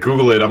and like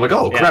Google it. I'm like,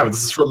 oh crap,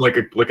 this is from like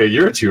a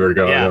year or two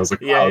ago. And I was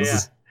like, wow,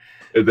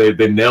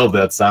 they nailed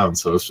that sound.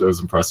 So it was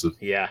impressive.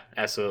 Yeah,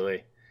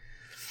 absolutely.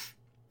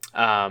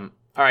 All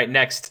right,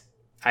 next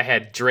I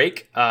had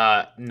Drake,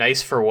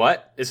 Nice for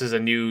What. This is a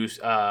new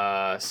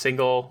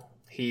single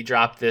he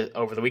dropped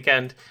over the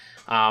weekend.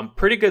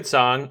 Pretty good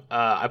song.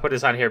 I put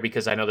this on here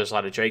because I know there's a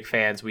lot of Drake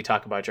fans. We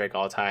talk about Drake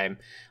all the time.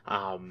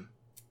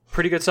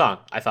 Pretty good song,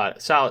 I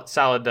thought.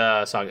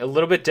 Solid song. A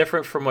little bit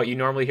different from what you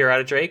normally hear out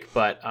of Drake,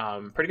 but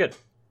pretty good.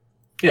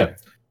 Yeah,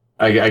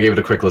 I gave it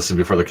a quick listen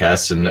before the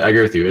cast, and I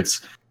agree with you.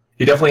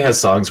 He definitely has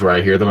songs where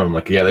I hear them, I'm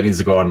like, yeah, that needs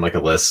to go on like a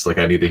list. Like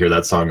I need to hear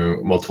that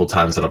song multiple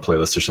times on a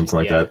playlist or something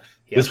like that.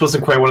 Yeah. This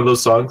wasn't quite one of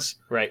those songs,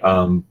 right?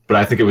 But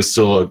I think it was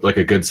still like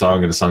a good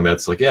song, and a song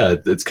that's like, yeah,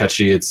 it's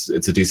catchy. It's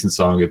a decent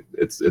song.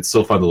 It's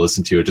still fun to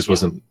listen to. It just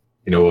wasn't,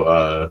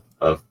 a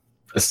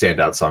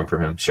standout song for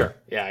him. Sure.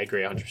 Yeah, I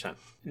agree 100%.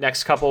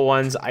 Next couple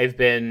ones, I've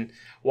been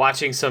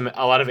watching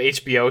a lot of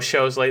HBO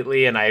shows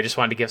lately, and I just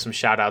wanted to give some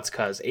shout outs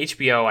because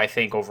HBO, I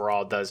think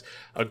overall does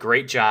a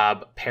great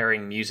job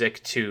pairing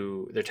music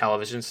to their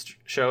television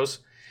shows.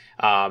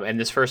 And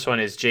this first one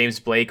is James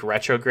Blake,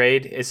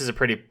 Retrograde. This is a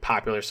pretty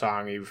popular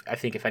song. I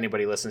think if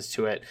anybody listens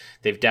to it,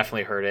 they've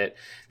definitely heard it.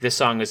 This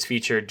song was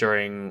featured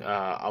during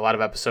a lot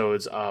of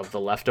episodes of The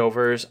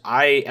Leftovers.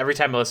 Every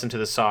time I listen to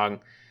this song,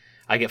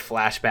 I get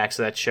flashbacks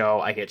to that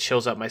show. I get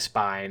chills up my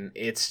spine.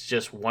 It's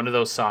just one of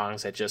those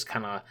songs that just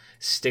kind of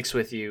sticks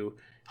with you,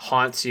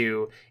 haunts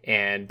you,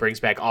 and brings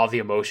back all the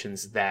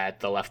emotions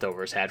that The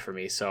Leftovers had for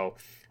me. So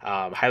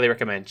highly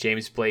recommend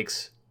James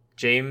Blake's.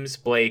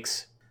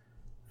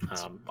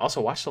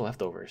 Also watch The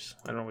Leftovers.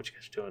 I don't know what you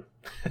guys are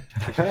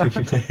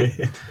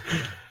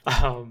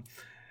doing.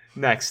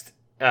 Next,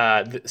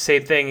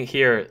 same thing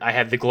here. I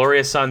had the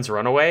Glorious Sons,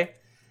 Runaway.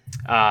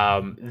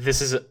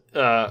 This is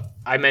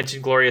I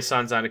mentioned Glorious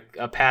Sons on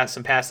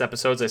some past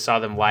episodes. I saw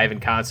them live in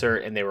concert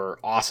and they were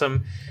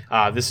awesome.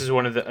 This is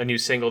a new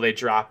single they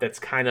dropped that's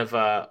kind of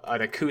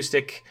an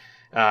acoustic,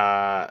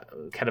 kind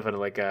of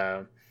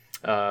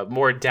a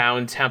more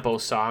down tempo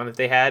song that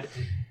they had.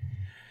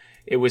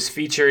 It was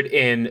featured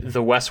in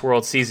the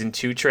Westworld season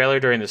 2 trailer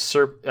during the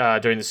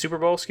Super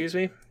Bowl, excuse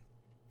me.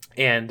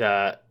 And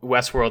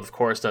Westworld, of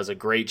course, does a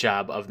great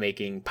job of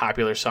making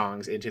popular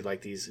songs into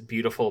like these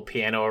beautiful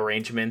piano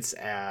arrangements,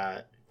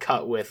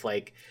 cut with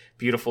like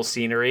beautiful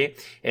scenery.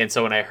 And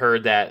so when I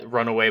heard that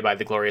Runaway by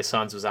the Glorious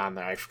Sons was on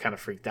there, I kind of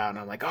freaked out. And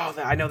I'm like, oh,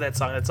 I know that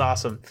song. That's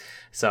awesome.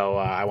 So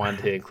I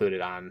wanted to include it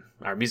on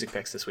our music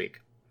picks this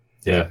week.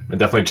 Yeah, and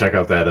definitely check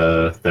out that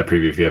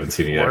preview if you haven't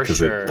seen it yet,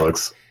 because it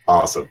looks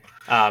awesome.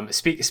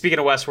 Speaking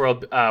of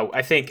Westworld,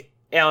 I think,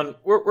 Alan,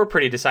 we're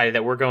pretty decided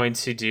that we're going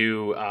to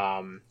do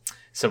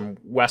some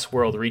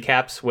Westworld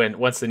recaps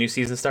once the new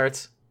season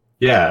starts.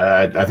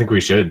 Yeah, I think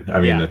we should.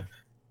 I mean,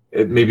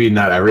 maybe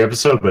not every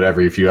episode, but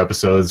every few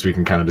episodes we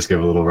can kind of just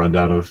give a little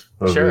rundown of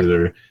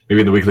either.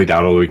 Maybe in the weekly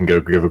download we can go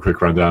give a quick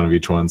rundown of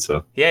each one.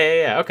 So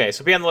yeah. Okay,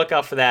 so be on the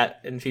lookout for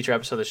that in future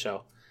episodes of the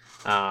show.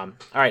 All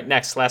right,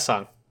 next, last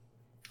song.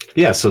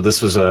 Yeah, so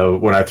this was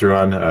what I threw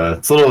on.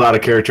 It's a little out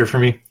of character for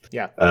me.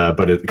 Yeah.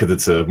 But because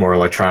it's a more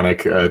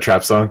electronic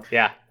trap song.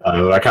 Yeah.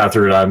 I kind of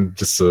threw it on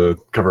just to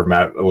cover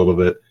Matt a little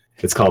bit.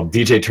 It's called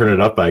DJ Turn It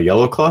Up by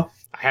Yellow Claw.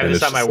 I have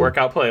this on my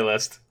workout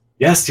playlist.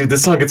 Yes, dude,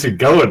 this song gets me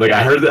going. Like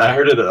I heard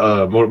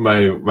it.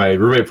 My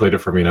roommate played it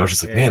for me, and I was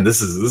just like, man, this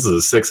is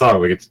a sick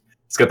song. Like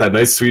it's got that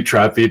nice sweet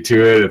trap beat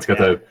to it. It's got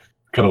that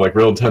kind of like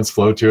real intense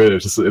flow to it.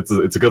 It's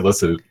a good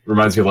listen. It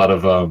reminds me a lot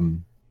of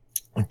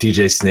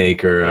DJ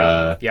Snake or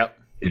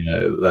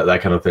that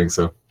kind of thing.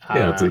 So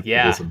yeah, it's a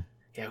good listen.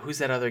 Yeah, who's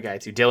that other guy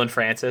too? Dylan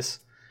Francis.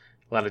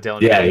 A lot of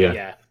Dylan.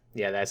 Yeah.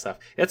 Yeah, that stuff.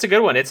 It's a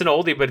good one. It's an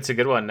oldie, but it's a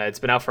good one. It's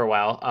been out for a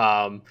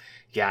while.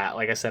 Yeah,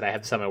 like I said, I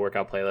have this on my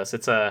workout playlist.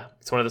 It's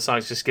one of the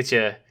songs just gets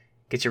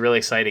you really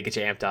excited, get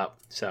you amped up.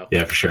 So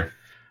Yeah, for sure.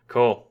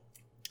 cool.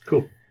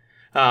 Cool.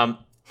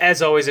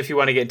 As always, if you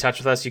want to get in touch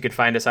with us, you can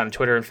find us on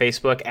Twitter and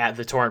Facebook at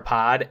The Torrent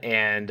Pod,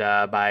 and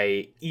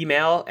by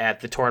email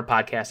at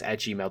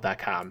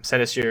thetorrentpodcast@gmail.com.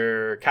 Send us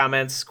your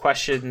comments,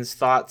 questions,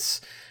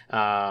 thoughts.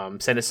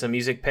 Send us some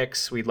music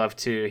picks. We'd love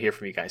to hear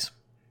from you guys.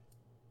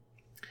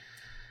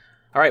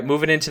 All right,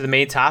 moving into the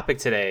main topic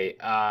today.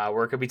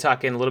 We're going to be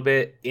talking a little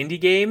bit indie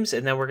games,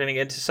 and then we're going to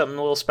get into something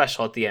a little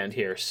special at the end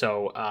here.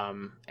 So,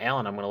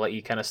 Alan, I'm going to let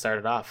you kind of start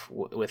it off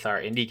with our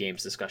indie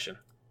games discussion.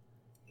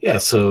 Yeah,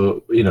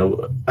 so,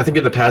 I think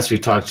in the past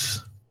we've talked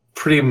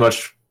pretty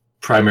much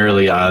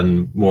primarily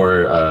on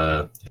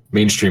more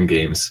mainstream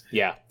games.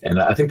 Yeah. And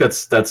I think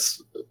that's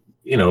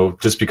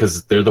just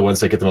because they're the ones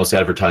that get the most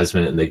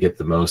advertisement and they get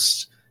the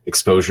most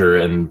exposure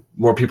and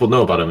more people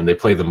know about them and they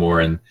play them more,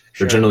 and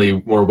they're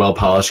generally more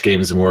well-polished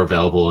games and more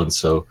available. And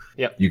so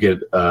you get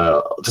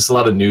just a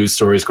lot of news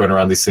stories going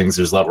around these things.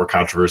 There's a lot more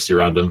controversy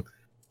around them.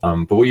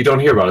 But what you don't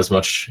hear about as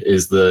much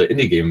is the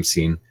indie game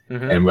scene.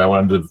 Mm-hmm. And I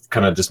wanted to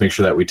kind of just make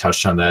sure that we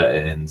touched on that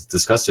and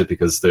discussed it,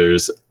 because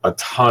there's a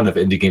ton of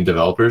indie game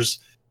developers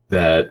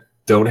that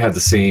don't have the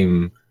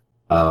same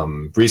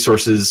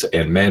resources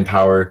and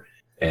manpower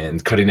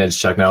and cutting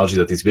edge technology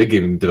that these big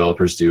game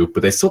developers do,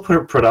 but they still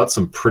put out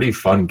some pretty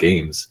fun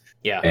games.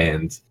 Yeah.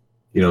 And,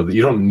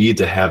 you don't need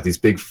to have these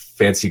big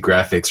fancy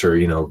graphics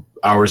or,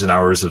 hours and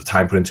hours of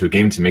time put into a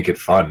game to make it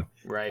fun.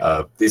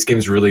 Right. These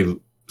games really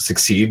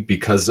succeed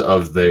because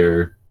of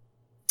their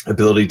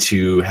ability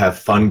to have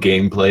fun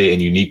gameplay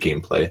and unique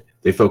gameplay.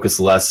 They focus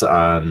less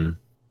on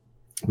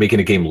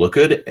making a game look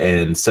good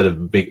and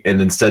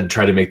instead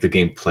try to make the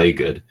game play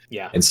good.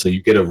 Yeah. And so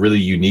you get a really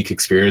unique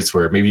experience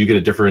where maybe you get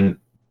a different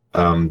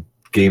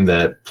game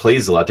that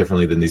plays a lot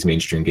differently than these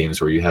mainstream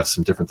games, where you have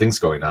some different things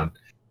going on,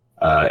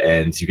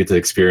 and you get to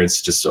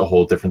experience just a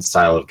whole different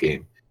style of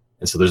game.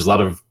 And so there's a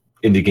lot of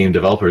indie game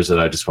developers that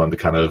I just wanted to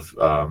kind of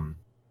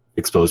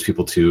expose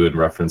people to and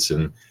reference.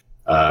 And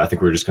I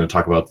think we're just going to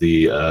talk about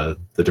the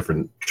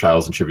different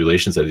trials and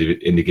tribulations that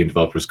indie game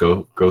developers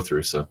go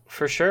through. So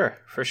for sure.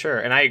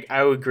 And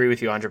I would agree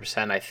with you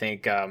 100%. I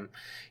think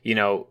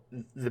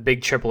the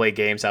big AAA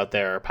games out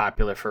there are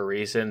popular for a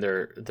reason.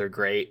 They're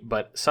great,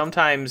 but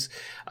sometimes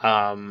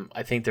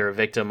I think they're a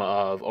victim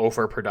of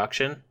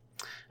overproduction.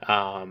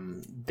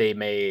 They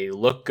may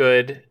look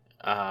good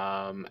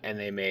and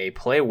they may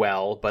play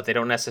well, but they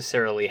don't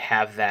necessarily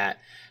have that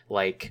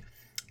like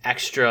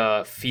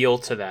extra feel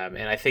to them.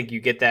 And I think you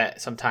get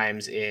that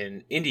sometimes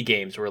in indie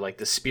games where like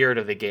the spirit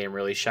of the game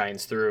really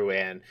shines through,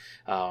 and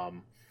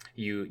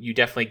you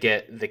definitely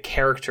get the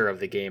character of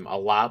the game a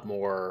lot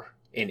more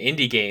in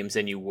indie games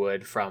than you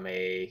would from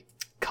a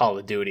Call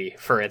of Duty,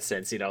 for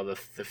instance, the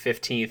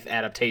 15th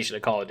adaptation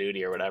of Call of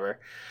Duty or whatever.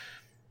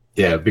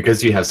 Yeah,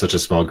 because you have such a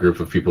small group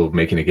of people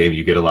making a game,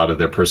 you get a lot of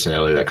their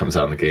personality that comes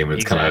out in the game.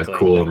 It's kind of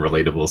cool and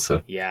relatable.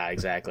 So yeah,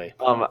 exactly.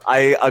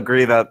 I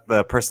agree that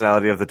the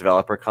personality of the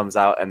developer comes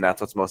out, and that's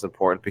what's most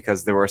important,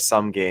 because there were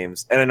some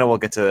games, and I know we'll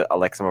get to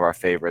like some of our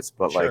favorites,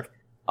 but sure.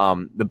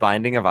 The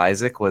Binding of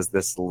Isaac was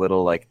this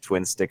little like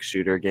twin stick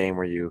shooter game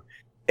where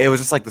it was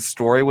just like the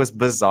story was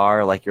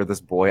bizarre. Like you're this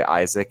boy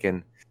Isaac,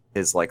 and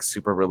his like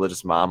super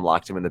religious mom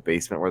locked him in the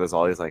basement where there's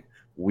all these like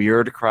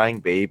weird crying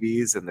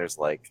babies, and there's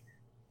like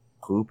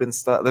poop and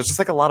stuff. There's just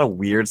like a lot of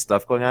weird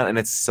stuff going on, and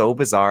it's so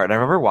bizarre. And I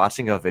remember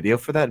watching a video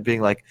for that and being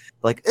like,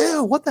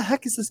 ew, what the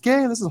heck is this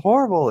game? This is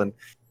horrible.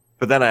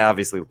 But then I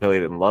obviously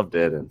played it and loved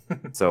it, and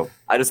so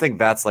I just think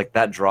that's like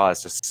that draw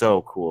is just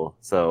so cool.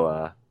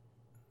 So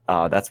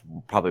that's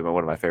probably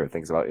one of my favorite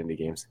things about indie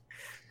games.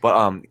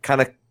 But kind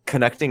of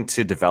connecting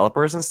to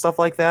developers and stuff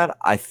like that,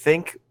 I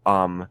think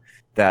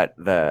that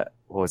the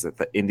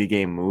indie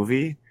game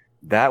movie,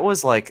 that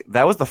was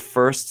the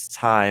first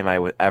time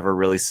I ever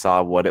really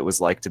saw what it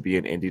was like to be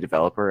an indie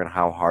developer and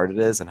how hard it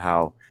is and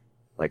how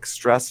like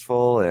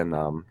stressful.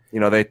 And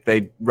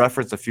they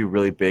referenced a few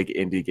really big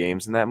indie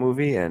games in that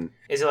movie. And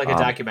is it like a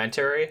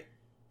documentary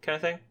kind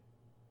of thing?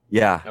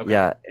 Yeah, okay.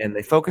 Yeah, and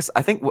they focus.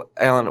 I think,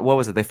 Alan, what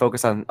was it? They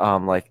focus on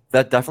like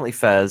that. Definitely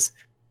Fez.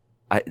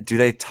 Do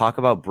they talk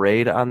about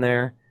Braid on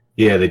there?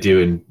 Yeah, they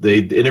do, and they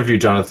interview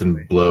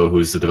Jonathan Blow,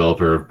 who's the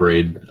developer of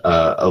Braid,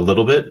 a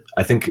little bit.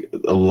 I think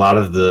a lot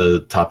of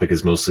the topic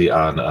is mostly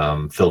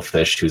on Phil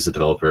Fish, who's the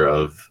developer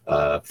of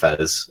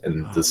Fez,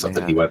 and the stuff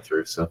that he went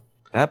through. So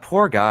that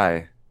poor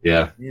guy.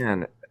 Yeah,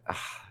 man.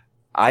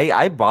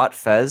 I bought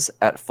Fez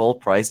at full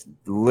price,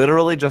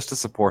 literally just to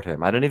support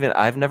him.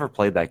 I've never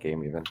played that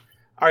game even.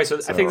 All right, so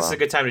I think this is a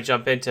good time to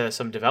jump into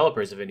some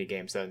developers of indie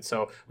games then.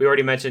 So we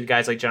already mentioned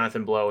guys like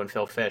Jonathan Blow and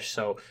Phil Fish.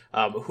 So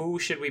who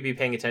should we be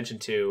paying attention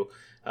to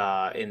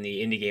in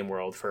the indie game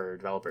world for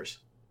developers?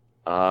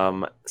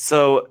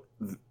 So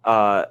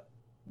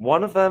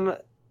one of them,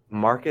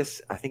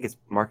 Marcus, I think it's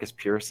Marcus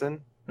Pearson.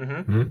 Mm-hmm.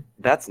 Mm-hmm.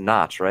 That's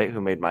Notch, right? Who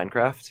made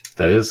Minecraft?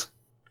 That is.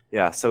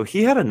 Yeah, so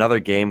he had another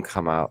game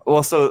come out.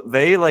 Well, so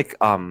they like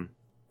I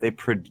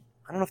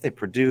I don't know if they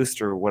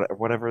produced or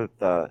whatever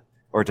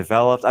or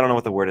developed. I don't know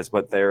what the word is,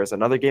 but there's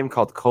another game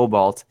called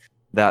Cobalt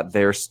that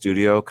their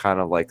studio kind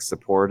of like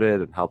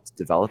supported and helped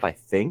develop, I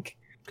think.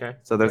 Okay.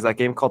 So there's that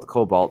game called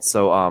Cobalt.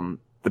 So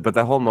but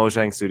the whole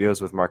Mojang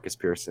Studios with Marcus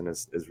Pearson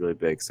is really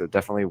big. So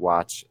definitely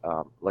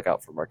look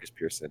out for Marcus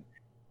Pearson.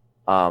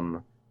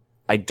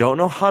 I don't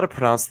know how to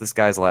pronounce this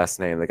guy's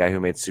last name, the guy who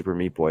made Super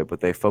Meat Boy, but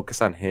they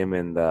focus on him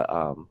in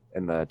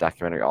the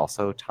documentary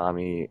also.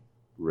 Tommy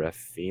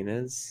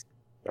Refines?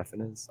 I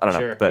don't know.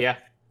 Sure. But yeah.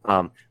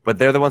 but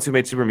they're the ones who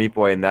made Super Meat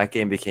Boy, and that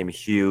game became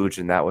huge,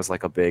 and that was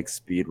like a big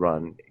speed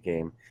run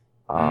game.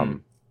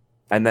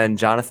 And then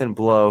Jonathan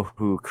Blow,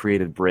 who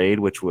created Braid,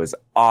 which was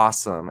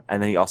awesome,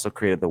 and then he also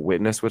created The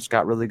Witness, which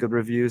got really good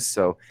reviews.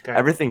 So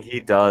everything he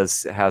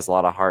does has a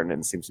lot of heart in it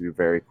and seems to be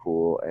very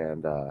cool,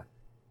 and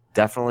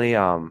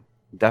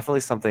definitely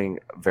something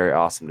very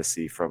awesome to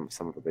see from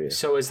some of the videos.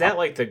 So is that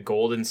like the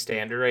golden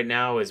standard right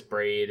now? Is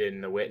Braid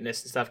and The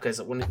Witness and stuff? Because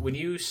when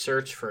you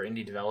search for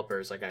indie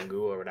developers like on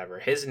Google or whatever,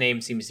 his name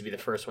seems to be the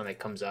first one that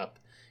comes up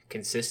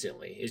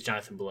consistently. Is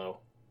Jonathan Blow?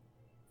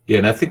 Yeah,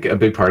 and I think a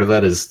big part of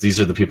that is these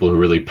are the people who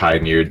really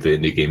pioneered the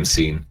indie game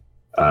scene.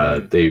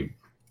 It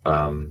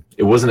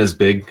wasn't as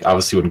big,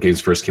 obviously, when games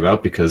first came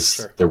out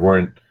because there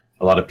weren't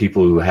a lot of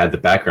people who had the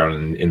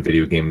background in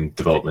video game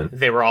development.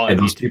 They were all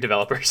indie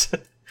developers.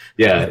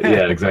 yeah,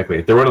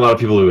 exactly. There weren't a lot of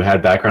people who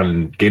had background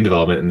in game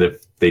development, and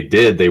if they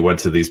did, they went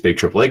to these big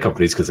AAA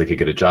companies because they could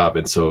get a job.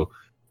 And so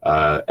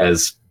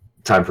as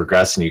time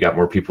progressed and you got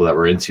more people that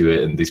were into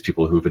it, and these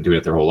people who've been doing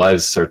it their whole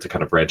lives start to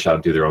kind of branch out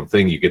and do their own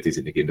thing, you get these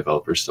indie game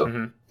developers.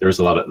 So there's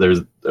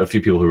a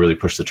few people who really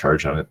pushed the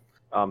charge on it.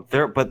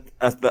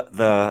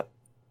 The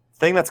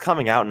thing that's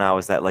coming out now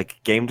is that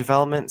like game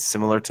development,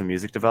 similar to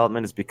music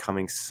development, is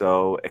becoming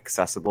so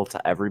accessible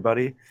to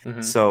everybody.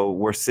 So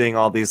we're seeing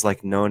all these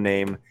like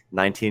no-name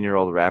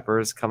 19-year-old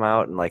rappers come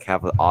out and like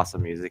have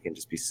awesome music and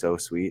just be so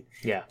sweet.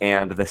 Yeah.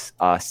 And this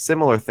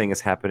similar thing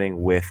is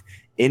happening with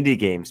indie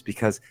games,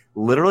 because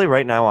literally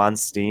right now on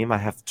Steam I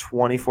have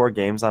 24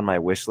 games on my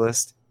wish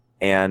list,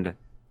 and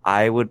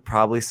I would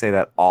probably say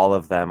that all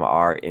of them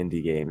are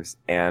indie games,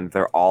 and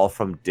they're all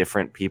from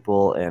different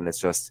people, and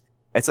it's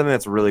something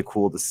that's really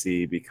cool to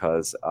see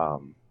because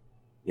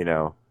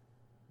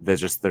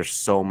there's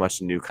so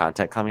much new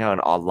content coming out,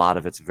 and a lot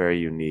of it's very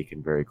unique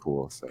and very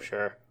cool. So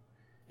sure.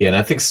 Yeah, and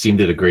I think Steam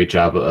did a great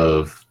job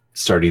of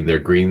starting their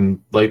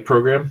green light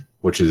program,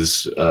 which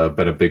has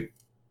been a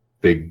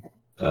big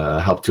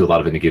help to a lot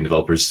of indie game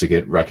developers to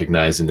get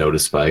recognized and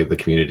noticed by the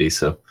community.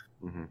 So,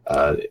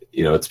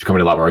 it's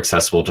becoming a lot more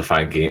accessible to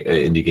find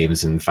indie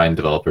games and find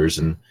developers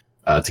and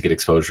to get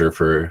exposure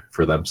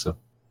for them. So,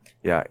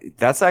 yeah,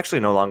 that's actually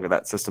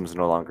that system's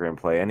no longer in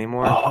play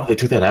anymore. Oh, they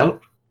took that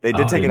out? They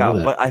did take it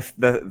out,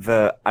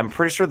 but I'm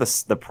pretty sure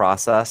the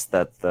process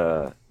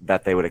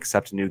that they would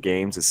accept new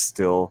games is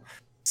still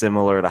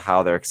similar to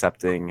how they're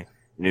accepting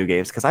new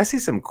games. Because I see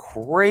some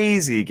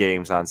crazy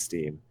games on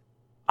Steam.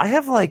 I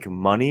have like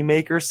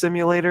Moneymaker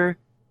Simulator,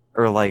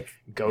 or like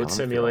Goat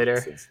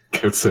Simulator.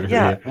 Goat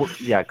Simulator.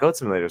 Yeah, Goat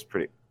Simulator is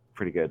pretty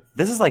good.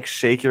 This is like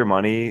Shake Your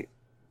Money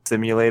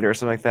Simulator or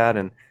something like that,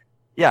 and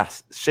yeah,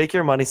 Shake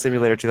Your Money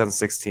Simulator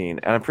 2016,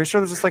 and I'm pretty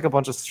sure there's just like a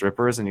bunch of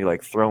strippers and you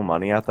like throw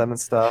money at them and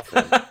stuff.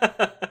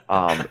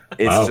 And,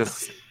 it's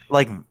just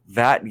like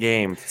that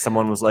game.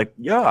 Someone was like,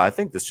 "Yeah, I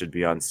think this should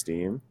be on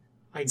Steam."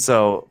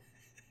 So,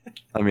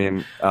 I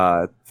mean,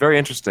 very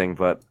interesting,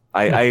 but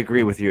I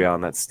agree with you,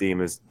 Alan, that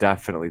Steam is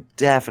definitely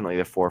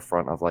the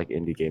forefront of like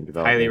indie game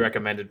development. Highly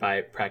recommended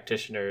by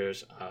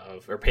practitioners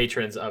or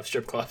patrons of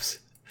strip clubs.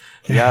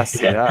 Yes,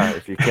 yeah.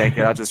 If you can't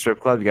get out to a strip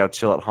club, you gotta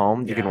chill at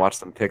home. You can watch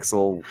some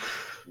pixel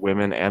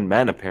women and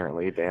men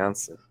apparently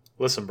dance.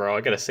 Listen, bro,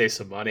 I gotta save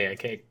some money. I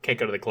can't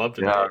go to the club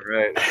tonight. Yeah,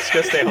 right. Just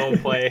go stay home,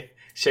 play,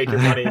 shake your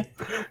money.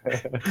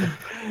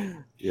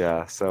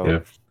 Yeah.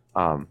 So,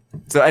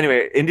 so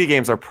anyway, indie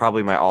games are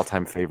probably my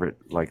all-time favorite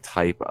like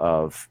type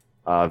of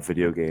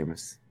video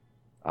games.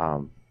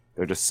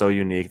 They're just so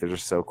unique. They're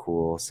just so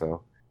cool.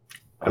 So,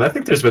 and I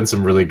think there's been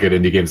some really good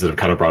indie games that have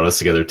kind of brought us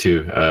together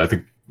too. I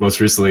think most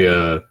recently,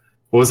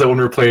 what was that one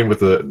we were playing with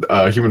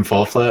the Human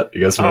Fall Flat?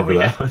 You guys remember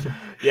that one?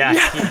 Yeah,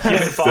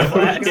 Human Fall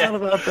Flat. Yeah.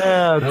 About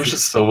that. That was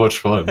just so much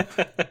fun.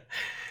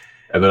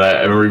 And then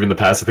I remember even in the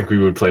past, I think we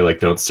would play like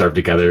Don't Starve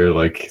Together.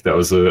 Like that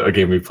was a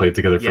game we played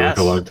together for like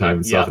a long time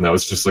and stuff. And that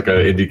was just like an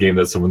indie game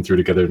that someone threw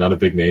together, not a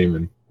big name.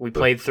 And we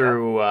played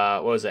through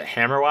what was it,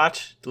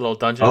 Hammerwatch, the little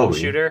dungeon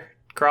shooter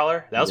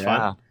crawler. That was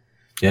fun.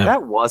 Yeah,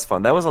 that was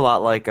fun. That was a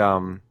lot like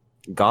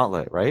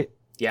Gauntlet, right?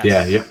 Yes.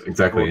 Yeah,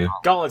 exactly. Yeah.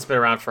 Gauntlet's been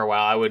around for a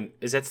while. Would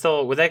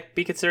that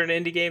be considered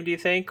an indie game? Do you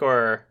think,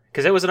 or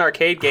because it was an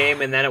arcade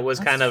game and then it was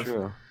kind of.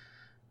 True.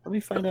 Let me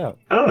find out.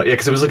 I don't know. Yeah,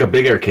 because it was like a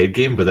big arcade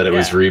game, but then it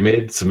was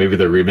remade, so maybe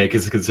the remake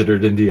is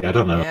considered indie. I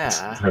don't know. Yeah, it's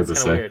hard to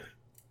say. Weird.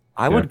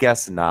 I would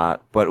guess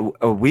not, but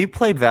we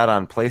played that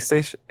on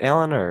PlayStation,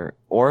 Alan, or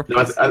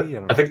PC?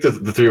 No, I think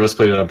the three of us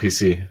played it on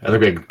PC. I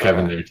think we had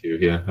Kevin there too.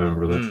 Yeah, I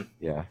remember that.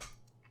 Yeah.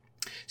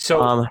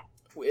 So,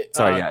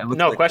 sorry. Yeah.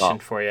 No question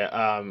for you.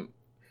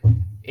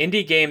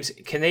 Indie games,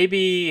 can they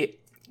be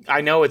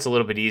I know it's a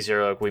little bit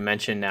easier, like we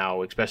mentioned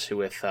now, especially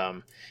with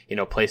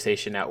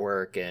PlayStation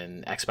Network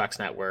and Xbox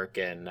Network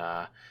and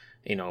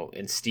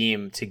and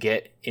Steam to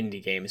get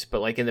indie games. But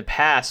like in the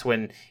past,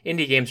 when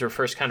indie games were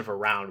first kind of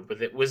around,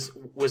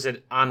 was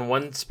it on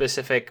one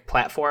specific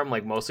platform,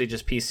 like mostly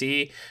just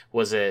PC?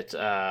 Was it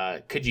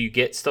could you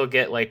still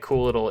get like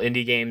cool little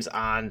indie games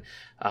on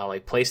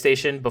like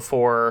PlayStation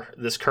before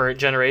this current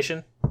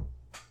generation?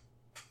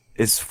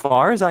 As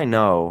far as I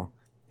know,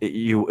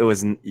 it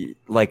was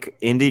like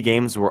indie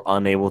games were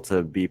unable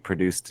to be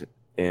produced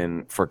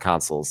for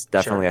consoles.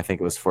 Definitely, Sure. I think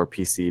it was for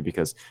PC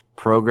because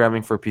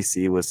programming for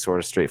PC was sort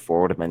of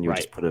straightforward, and then you would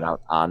just put it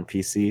out on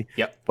PC.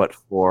 Yep. But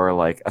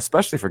for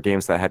especially for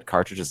games that had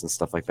cartridges and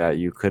stuff like that,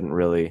 you could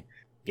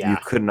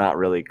not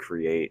really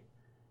create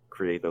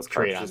those Create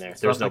cartridges on there. and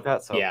There's stuff like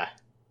that. So yeah.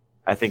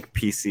 I think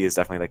PC is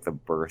definitely like the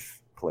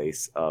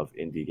birthplace of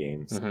indie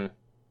games. Mm-hmm.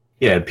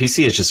 Yeah,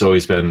 PC has just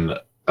always been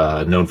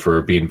known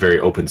for being very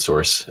open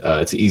source.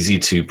 It's easy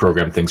to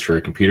program things for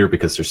a computer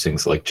because there's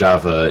things like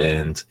Java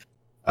and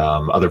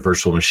other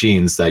virtual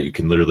machines that you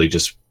can literally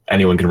just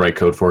anyone can write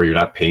code for. You're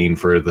not paying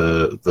for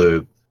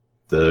the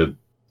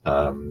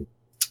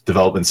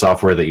development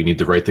software that you need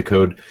to write the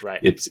code. Right.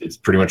 It's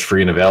pretty much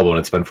free and available, and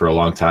it's been for a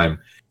long time.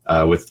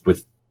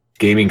 With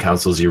gaming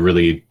consoles, you're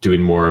really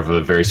doing more of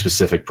a very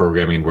specific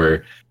programming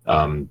where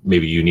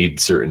maybe you need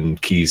certain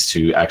keys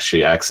to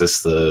actually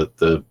access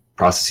the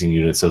processing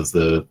units of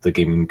the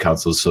gaming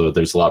consoles. So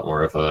there's a lot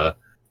more of a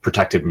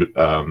protected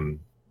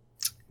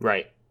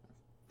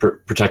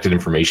protected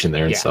information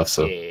there and stuff.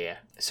 So yeah.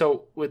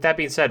 So with that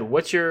being said,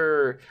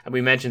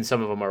 we mentioned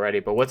some of them already,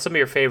 but what's some of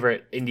your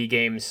favorite indie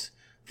games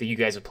that you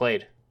guys have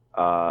played?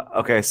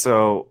 Okay,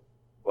 so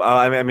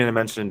I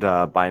mentioned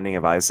Binding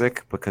of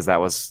Isaac because that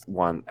was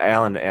one.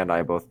 Alan and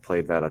I both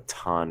played that a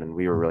ton, and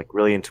we were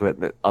really into it.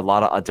 A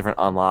lot of different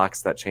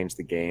unlocks that changed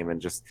the game, and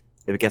just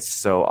it gets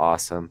so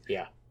awesome.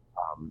 Yeah.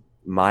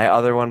 My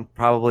other one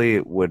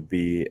probably would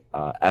be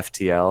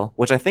FTL,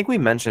 which I think we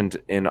mentioned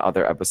in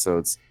other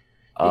episodes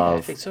of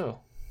I think so.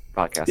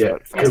 Podcast.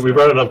 Yeah, we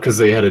brought it up because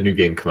they had a new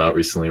game come out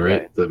recently,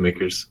 right? Right. The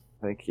makers.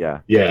 I think yeah.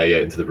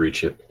 Into the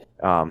Breach. Yeah.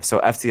 So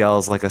FTL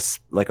is like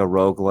a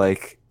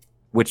roguelike,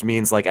 which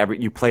means like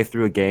you play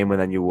through a game and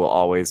then you will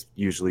always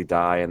usually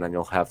die, and then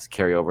you'll have to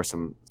carry over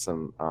some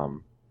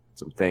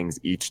things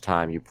each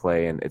time you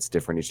play, and it's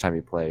different each time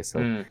you play.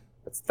 So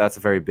that's a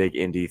very big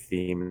indie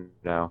theme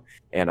now,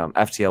 and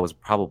FTL was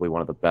probably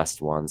one of the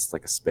best ones,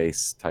 like a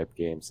space type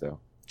game. So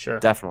sure,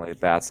 definitely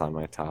that's on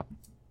my top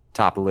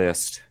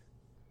list.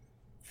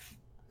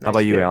 Nice. How about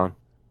you, Alan?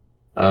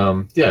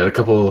 A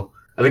couple.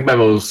 I think my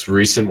most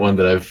recent one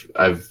that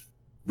I've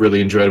really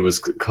enjoyed was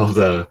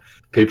called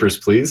Papers,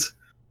 Please,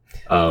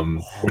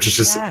 which is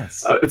just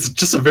it's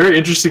just a very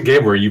interesting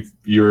game where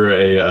you're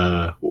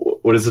a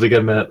what is it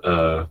again, Matt?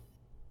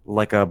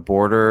 Like a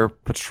border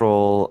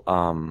patrol.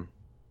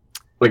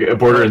 Like a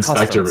border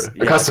inspector,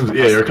 customs.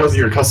 you're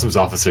a customs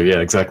officer. Yeah,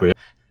 exactly.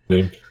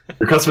 You're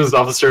a customs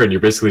officer, and you're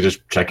basically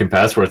just checking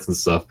passports and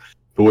stuff.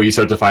 But what you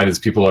start to find is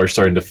people are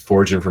starting to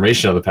forge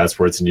information on the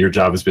passports, and your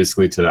job is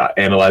basically to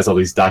analyze all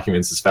these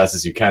documents as fast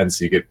as you can,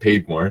 so you get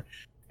paid more,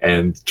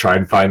 and try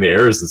and find the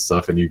errors and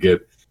stuff. And you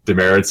get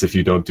demerits if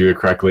you don't do it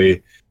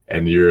correctly,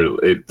 and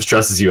it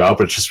stresses you out.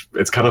 But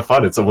it's kind of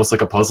fun. It's almost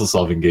like a puzzle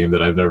solving game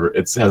that it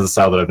has a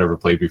style that I've never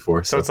played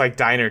before. So it's like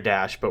Diner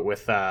Dash, but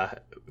with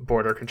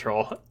border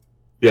control.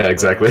 Yeah,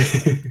 exactly.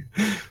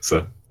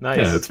 So nice.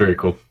 Yeah, it's very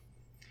cool.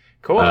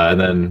 Cool. And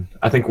then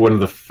I think one of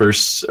the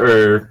first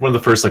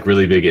like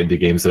really big indie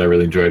games that I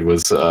really enjoyed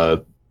was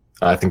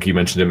I think you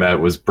mentioned it, Matt,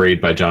 was Braid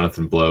by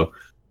Jonathan Blow.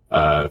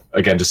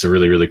 Again, just a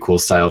really, really cool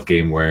style of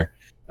game where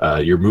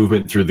your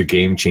movement through the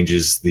game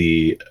changes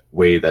the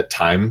way that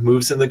time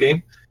moves in the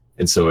game.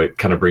 And so it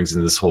kind of brings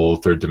in this whole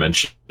third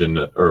dimension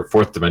or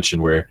fourth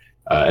dimension where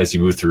as you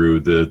move through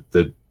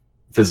the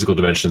physical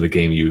dimension of the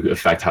game, you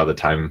affect how the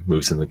time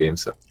moves in the game.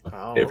 So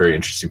a very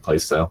interesting play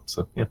style.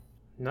 So yeah.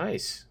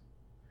 Nice.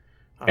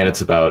 And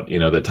it's about,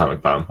 the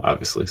atomic bomb,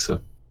 obviously.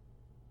 So.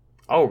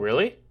 Oh,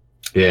 really?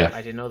 Yeah.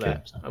 I didn't know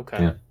that. Yeah, so,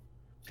 okay.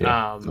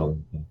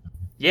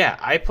 Yeah.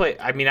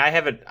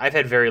 I've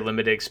had very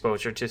limited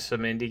exposure to some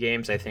indie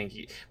games. I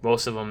think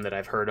most of them that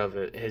I've heard of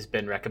it has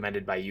been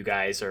recommended by you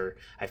guys, or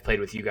I've played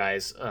with you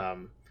guys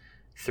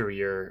through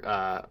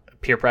your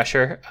peer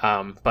pressure.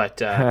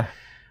 But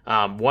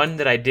one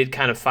that I did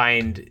kind of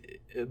find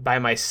by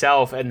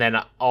myself, and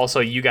then also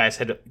you guys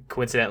had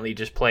coincidentally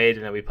just played,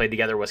 and then we played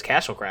together, was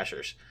Castle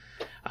Crashers.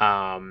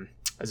 I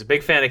was a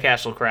big fan of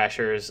Castle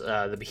Crashers.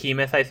 The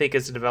Behemoth, I think,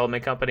 is a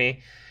development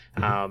company.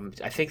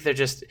 I think they're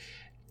just,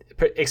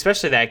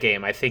 especially that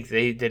game, I think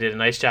they did a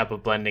nice job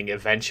of blending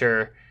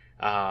adventure,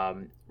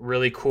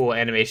 really cool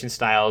animation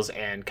styles,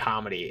 and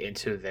comedy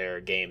into their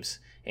games.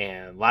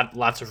 And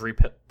lots of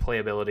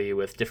replayability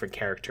with different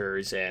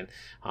characters and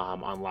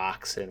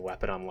unlocks and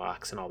weapon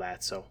unlocks and all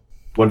that. So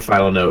one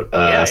final note.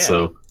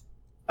 So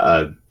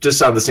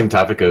just on the same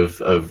topic of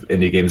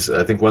indie games,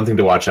 I think one thing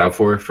to watch out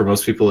for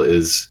most people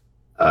is,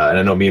 and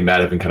I know me and Matt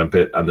have been kind of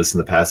bit on this in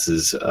the past,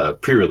 is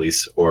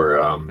pre-release or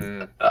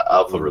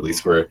alpha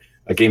release, where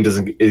a game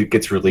it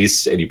gets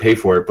released and you pay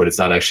for it, but it's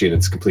not actually in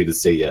its completed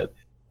state yet.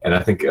 And I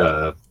think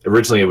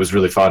originally it was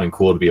really fun and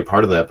cool to be a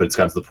part of that, but it's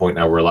gotten to the point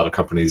now where a lot of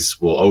companies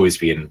will always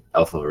be in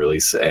alpha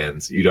release,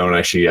 and you don't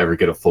actually ever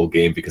get a full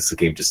game because the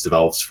game just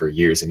develops for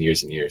years and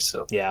years and years.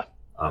 So yeah,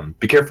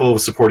 be careful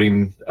with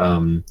supporting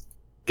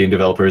game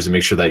developers and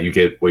make sure that you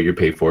get what you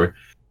pay for.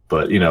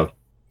 But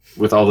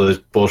with all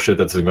the bullshit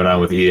that's been going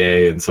on with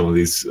EA and some of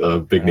these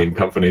big name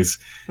companies,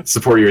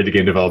 support your indie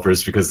game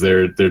developers because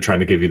they're trying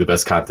to give you the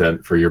best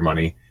content for your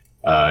money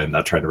and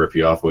not trying to rip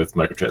you off with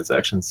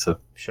microtransactions. So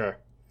sure.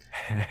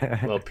 A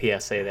little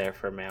PSA there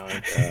for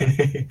Malin.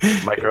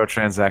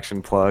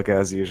 Microtransaction plug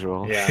as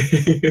usual. Yeah.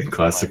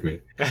 Classic me.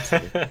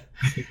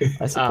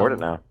 I support it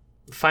now.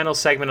 Final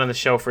segment on the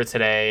show for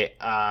today.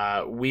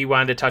 We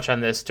wanted to touch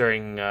on this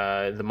during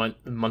the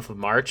month of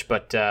March,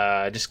 but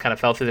just kind of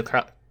fell through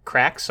the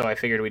cracks, so I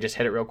figured we just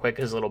hit it real quick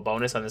as a little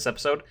bonus on this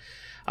episode.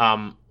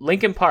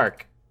 Linkin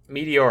Park,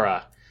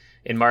 Meteora.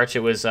 In March, it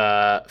was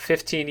a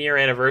 15-year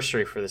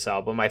anniversary for this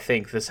album. I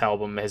think this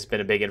album has been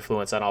a big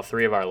influence on all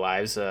three of our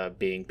lives,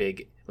 being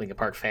big Linkin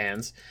Park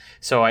fans.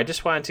 So I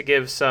just wanted to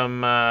give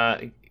some...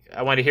 I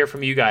wanted to hear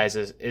from you guys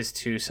as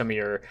to some of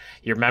your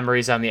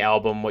memories on the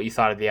album, what you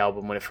thought of the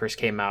album when it first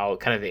came out,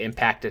 kind of the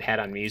impact it had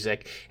on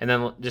music, and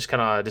then just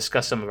kind of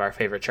discuss some of our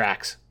favorite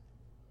tracks.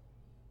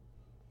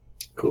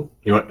 Cool.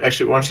 Why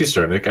don't you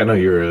start, Nick? I know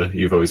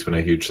you've always been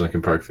a huge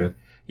Linkin Park fan.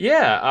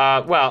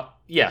 Yeah. Well,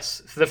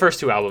 yes. The first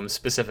two albums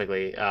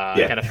specifically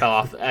kind of fell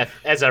off,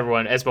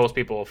 as most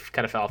people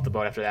kind of fell off the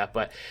boat after that.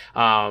 But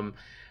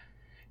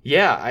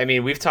yeah, I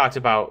mean, we've talked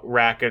about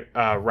We've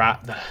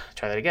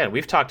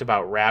talked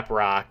about rap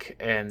rock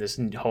and this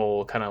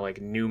whole kind of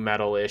like new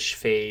metal-ish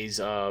phase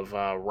of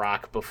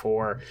rock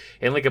before.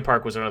 And Linkin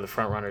Park was one of the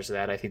front runners of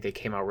that. I think they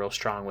came out real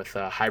strong with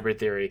Hybrid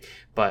Theory.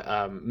 But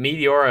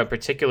Meteora in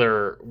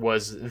particular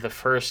was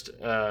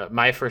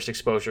my first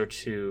exposure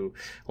to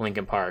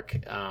Linkin Park,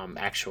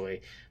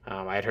 actually.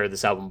 I had heard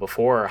this album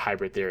before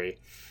Hybrid Theory.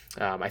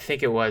 I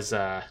think it was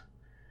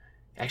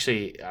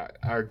actually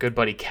our good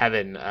buddy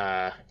Kevin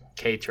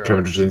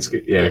Kevin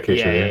Jasinski. Yeah.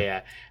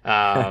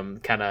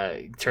 Kind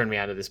of turned me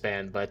onto this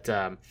band, but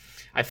I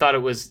thought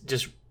it was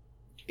just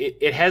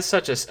it has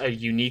such a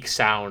unique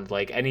sound.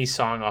 Like any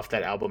song off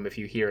that album, if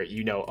you hear it,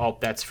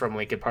 that's from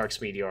Linkin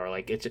Park's Meteor.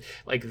 Like it's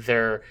like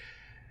their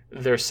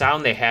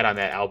sound they had on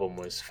that album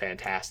was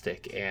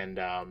fantastic, and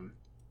I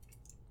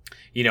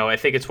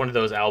think it's one of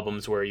those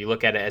albums where you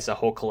look at it as a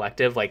whole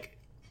collective. Like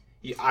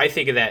I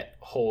think of the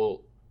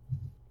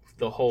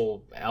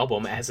whole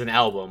album as an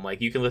album.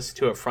 Like you can listen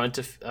to it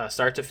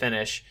start to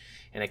finish,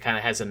 and it kind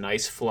of has a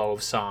nice flow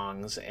of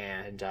songs,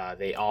 and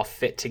they all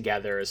fit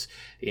together as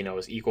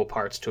equal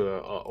parts to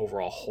a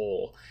overall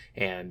whole.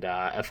 And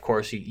of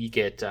course you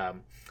get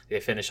they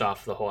finish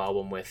off the whole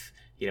album with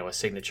a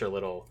signature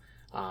little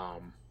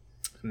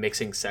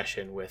mixing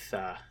session with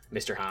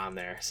Mr. Han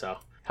there. So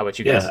how about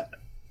you guys?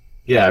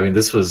 Yeah, I mean,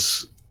 this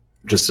was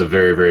just a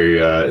very,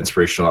 very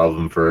inspirational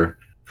album for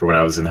when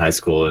I was in high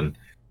school, and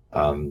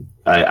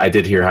I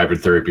did hear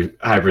Hybrid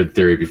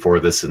Theory before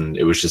this, and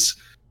it was just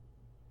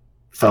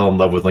fell in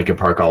love with Linkin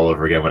Park all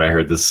over again when I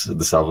heard this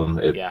album.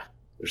 It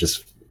was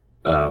just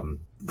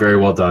very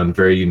well done,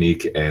 very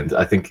unique, and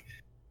I think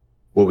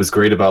what was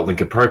great about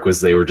Linkin Park was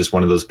they were just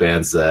one of those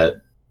bands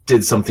that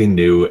did something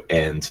new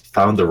and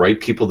found the right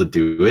people to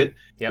do it.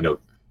 Yep.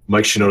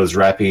 Mike Shinoda's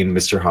rapping,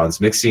 Mr.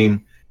 Han's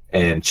mixing,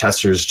 and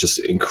Chester's just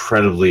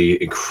incredibly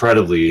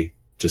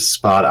just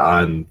spot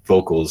on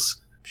vocals.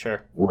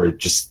 Sure. Were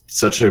just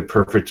such a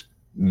perfect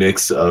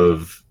mix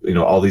of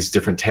all these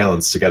different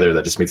talents together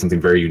that just made something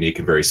very unique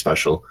and very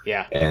special.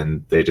 Yeah.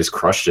 And they just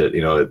crushed it.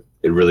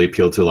 It really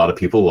appealed to a lot of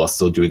people while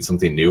still doing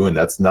something new, and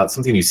that's not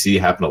something you see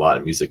happen a lot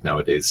in music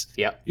nowadays.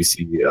 Yeah. You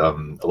see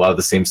a lot of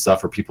the same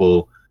stuff, or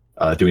people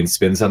doing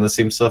spins on the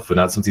same stuff, but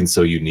not something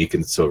so unique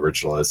and so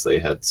original as they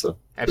had. So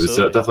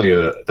Absolutely. It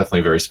was definitely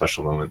a very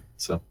special moment.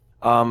 So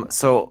I'm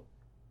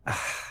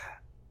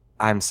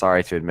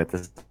sorry to admit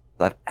this,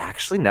 I've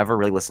actually never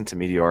really listened to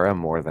Meteora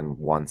more than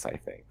once, I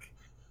think.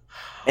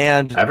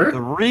 And Ever?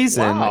 The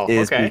reason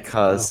is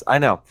because I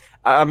know.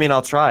 I mean,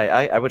 I'll try.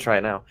 I would try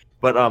it now.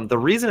 But the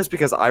reason is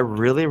because I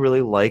really,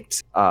 really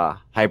liked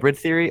Hybrid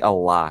Theory a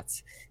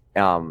lot.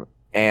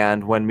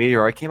 And when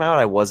Meteora came out,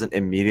 I wasn't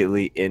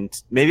immediately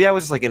into. Maybe I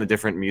was just like in a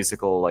different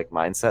musical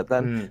mindset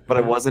then, but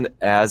I wasn't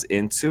as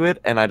into it,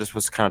 and I just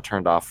was kind of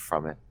turned off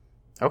from it.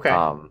 Okay.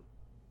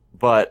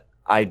 But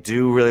I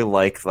do really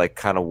like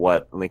kind of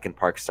what Linkin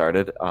Park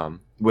started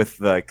with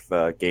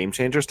the Game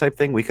Changers type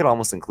thing. We could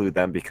almost include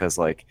them because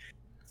the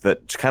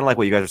kind of like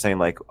what you guys were saying,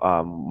 Mike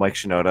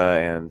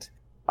Shinoda and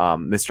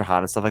Mr.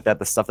 Han and stuff like that.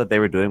 The stuff that they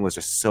were doing was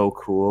just so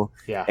cool.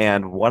 Yeah.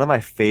 And one of my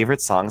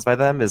favorite songs by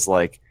them is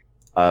a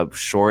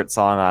short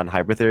song on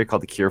Hybrid Theory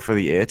called "The Cure for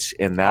the Itch,"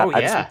 and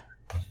that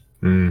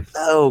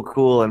so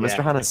cool. And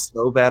Mr. Han is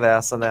so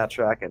badass on that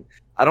track, and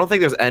I don't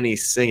think there's any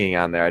singing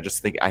on there.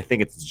 I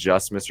think it's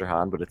just Mr.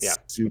 Han, but it's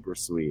super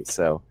sweet.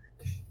 So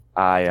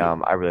I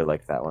really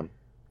like that one.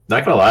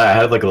 Not gonna lie, I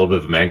had a little bit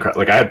of a man crush.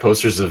 I had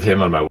posters of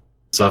him on my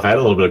stuff. I had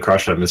a little bit of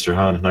crush on Mr.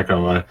 Han, not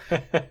gonna lie.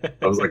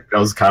 I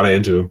was kind of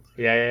into him.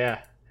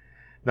 Yeah.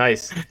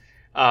 Nice.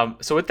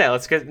 So with that,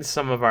 let's get into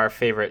some of our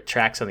favorite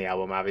tracks on the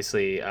album.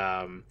 Obviously,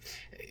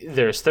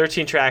 there's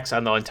 13 tracks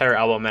on the entire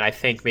album, and I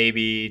think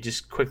maybe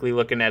just quickly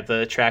looking at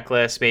the track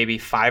list, maybe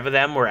 5 of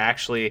them were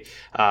actually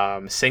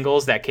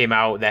singles that came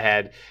out that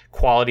had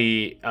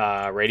quality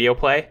radio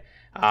play.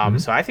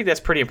 So I think that's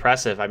pretty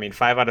impressive. I mean,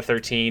 5 out of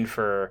 13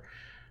 for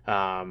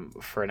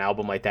an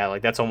album like that,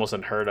 like that's almost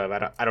unheard of.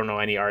 I don't know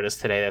any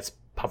artist today that's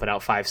pumping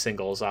out 5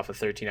 singles off a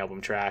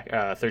 13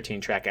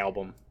 track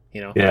album.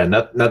 Yeah,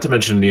 not to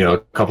mention, a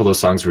couple of those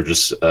songs were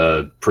just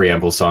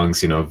preamble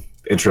songs,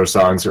 intro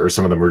songs, or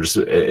some of them were just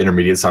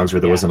intermediate songs where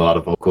there wasn't a lot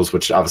of vocals,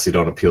 which obviously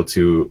don't appeal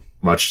too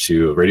much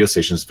to radio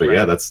stations. But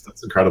yeah, that's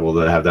incredible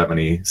to have that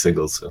many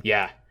singles. So.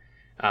 Yeah.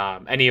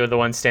 Any of the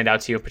ones stand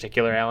out to you in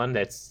particular, Alan?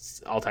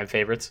 That's all-time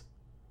favorites?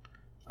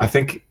 I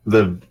think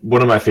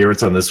one of my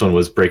favorites on this one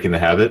was "Breaking the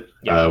Habit,"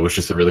 which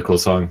is a really cool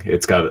song.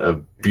 It's got a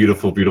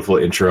beautiful, beautiful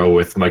intro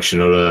with Mike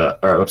Shinoda,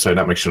 or I'm sorry,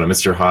 not Mike Shinoda,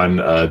 Mr.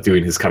 Han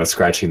doing his kind of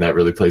scratching that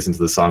really plays into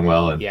the song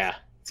well. And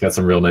it's got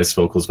some real nice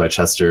vocals by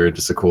Chester.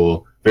 Just a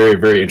cool, very,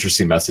 very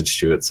interesting message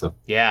to it. So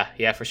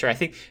yeah, for sure. I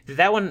think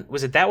that one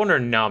was or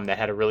Numb that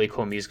had a really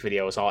cool music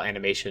video. It was all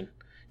animation.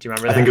 Do you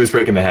remember that? I think it was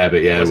 "Breaking the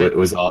Habit." Yeah, it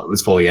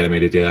was fully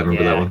animated. Yeah, I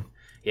remember that one.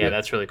 Yeah,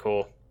 that's really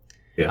cool.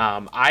 Yeah.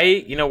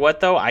 You know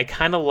what though? I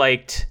kind of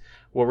liked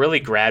what really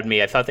grabbed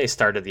me. I thought they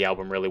started the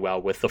album really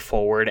well with the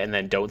Forward and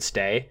then Don't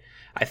Stay.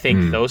 I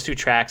think those 2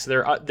 tracks,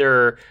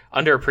 they're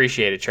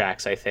underappreciated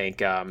tracks. I think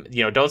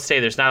Don't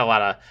Stay. There's not a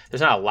lot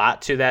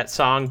to that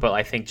song, but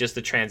I think just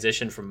the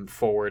transition from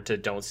Forward to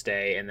Don't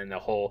Stay and then the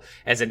whole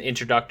as an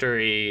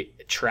introductory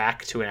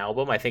track to an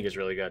album, I think is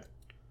really good.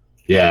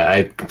 Yeah,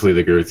 I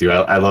completely agree with you.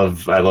 I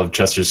love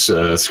Chester's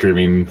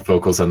screaming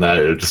vocals on that.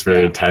 They're just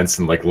very intense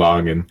and like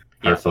long and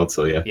heartfelt.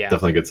 So yeah,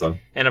 definitely a good song.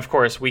 And of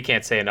course, we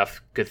can't say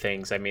enough good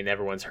things. I mean,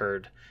 everyone's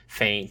heard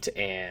Faint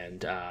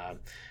and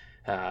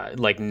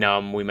like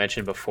Numb we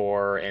mentioned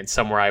before, and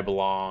Somewhere I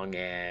Belong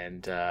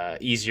and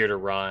Easier to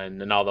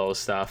Run and all those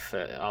stuff,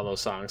 all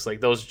those songs. Like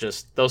those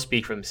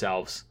speak for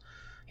themselves,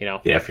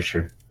 Yeah, for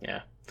sure.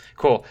 Yeah.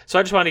 Cool. So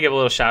I just wanted to give a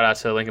little shout out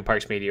to Linkin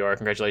Park's Meteora.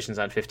 Congratulations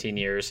on 15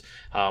 years.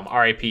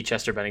 R.I.P.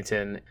 Chester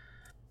Bennington.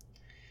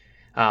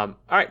 All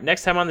right,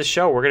 next time on the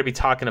show, we're going to be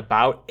talking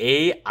about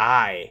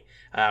AI.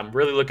 I'm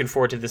really looking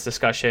forward to this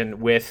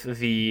discussion with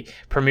the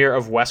premiere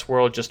of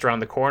Westworld just around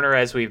the corner,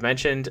 as we've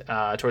mentioned,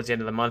 towards the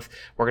end of the month.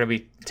 We're going to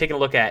be taking a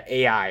look at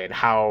AI and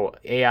how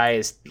AI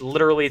is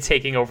literally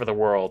taking over the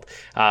world.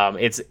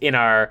 It's in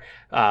our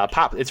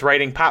it's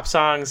writing pop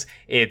songs,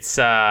 it's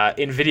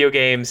in video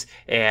games,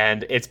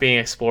 and it's being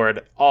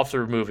explored all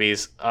through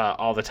movies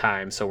all the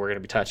time. So we're going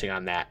to be touching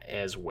on that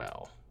as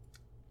well.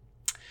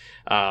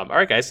 All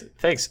right, guys,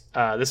 thanks. This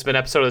has been an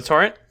episode of The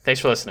Torrent. Thanks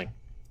for listening.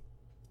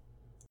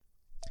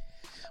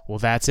 Well,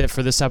 that's it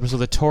for this episode of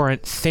The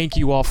Torrent. Thank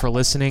you all for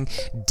listening.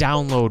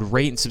 Download,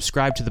 rate, and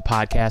subscribe to the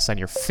podcast on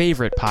your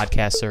favorite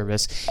podcast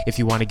service. If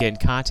you want to get in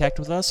contact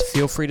with us,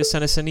 feel free to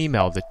send us an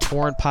email,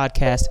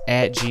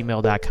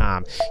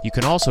 thetorrentpodcast@gmail.com. You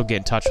can also get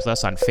in touch with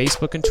us on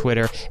Facebook and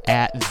Twitter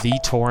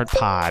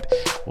 @TheTorrentPod.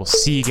 We'll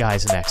see you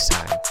guys next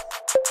time.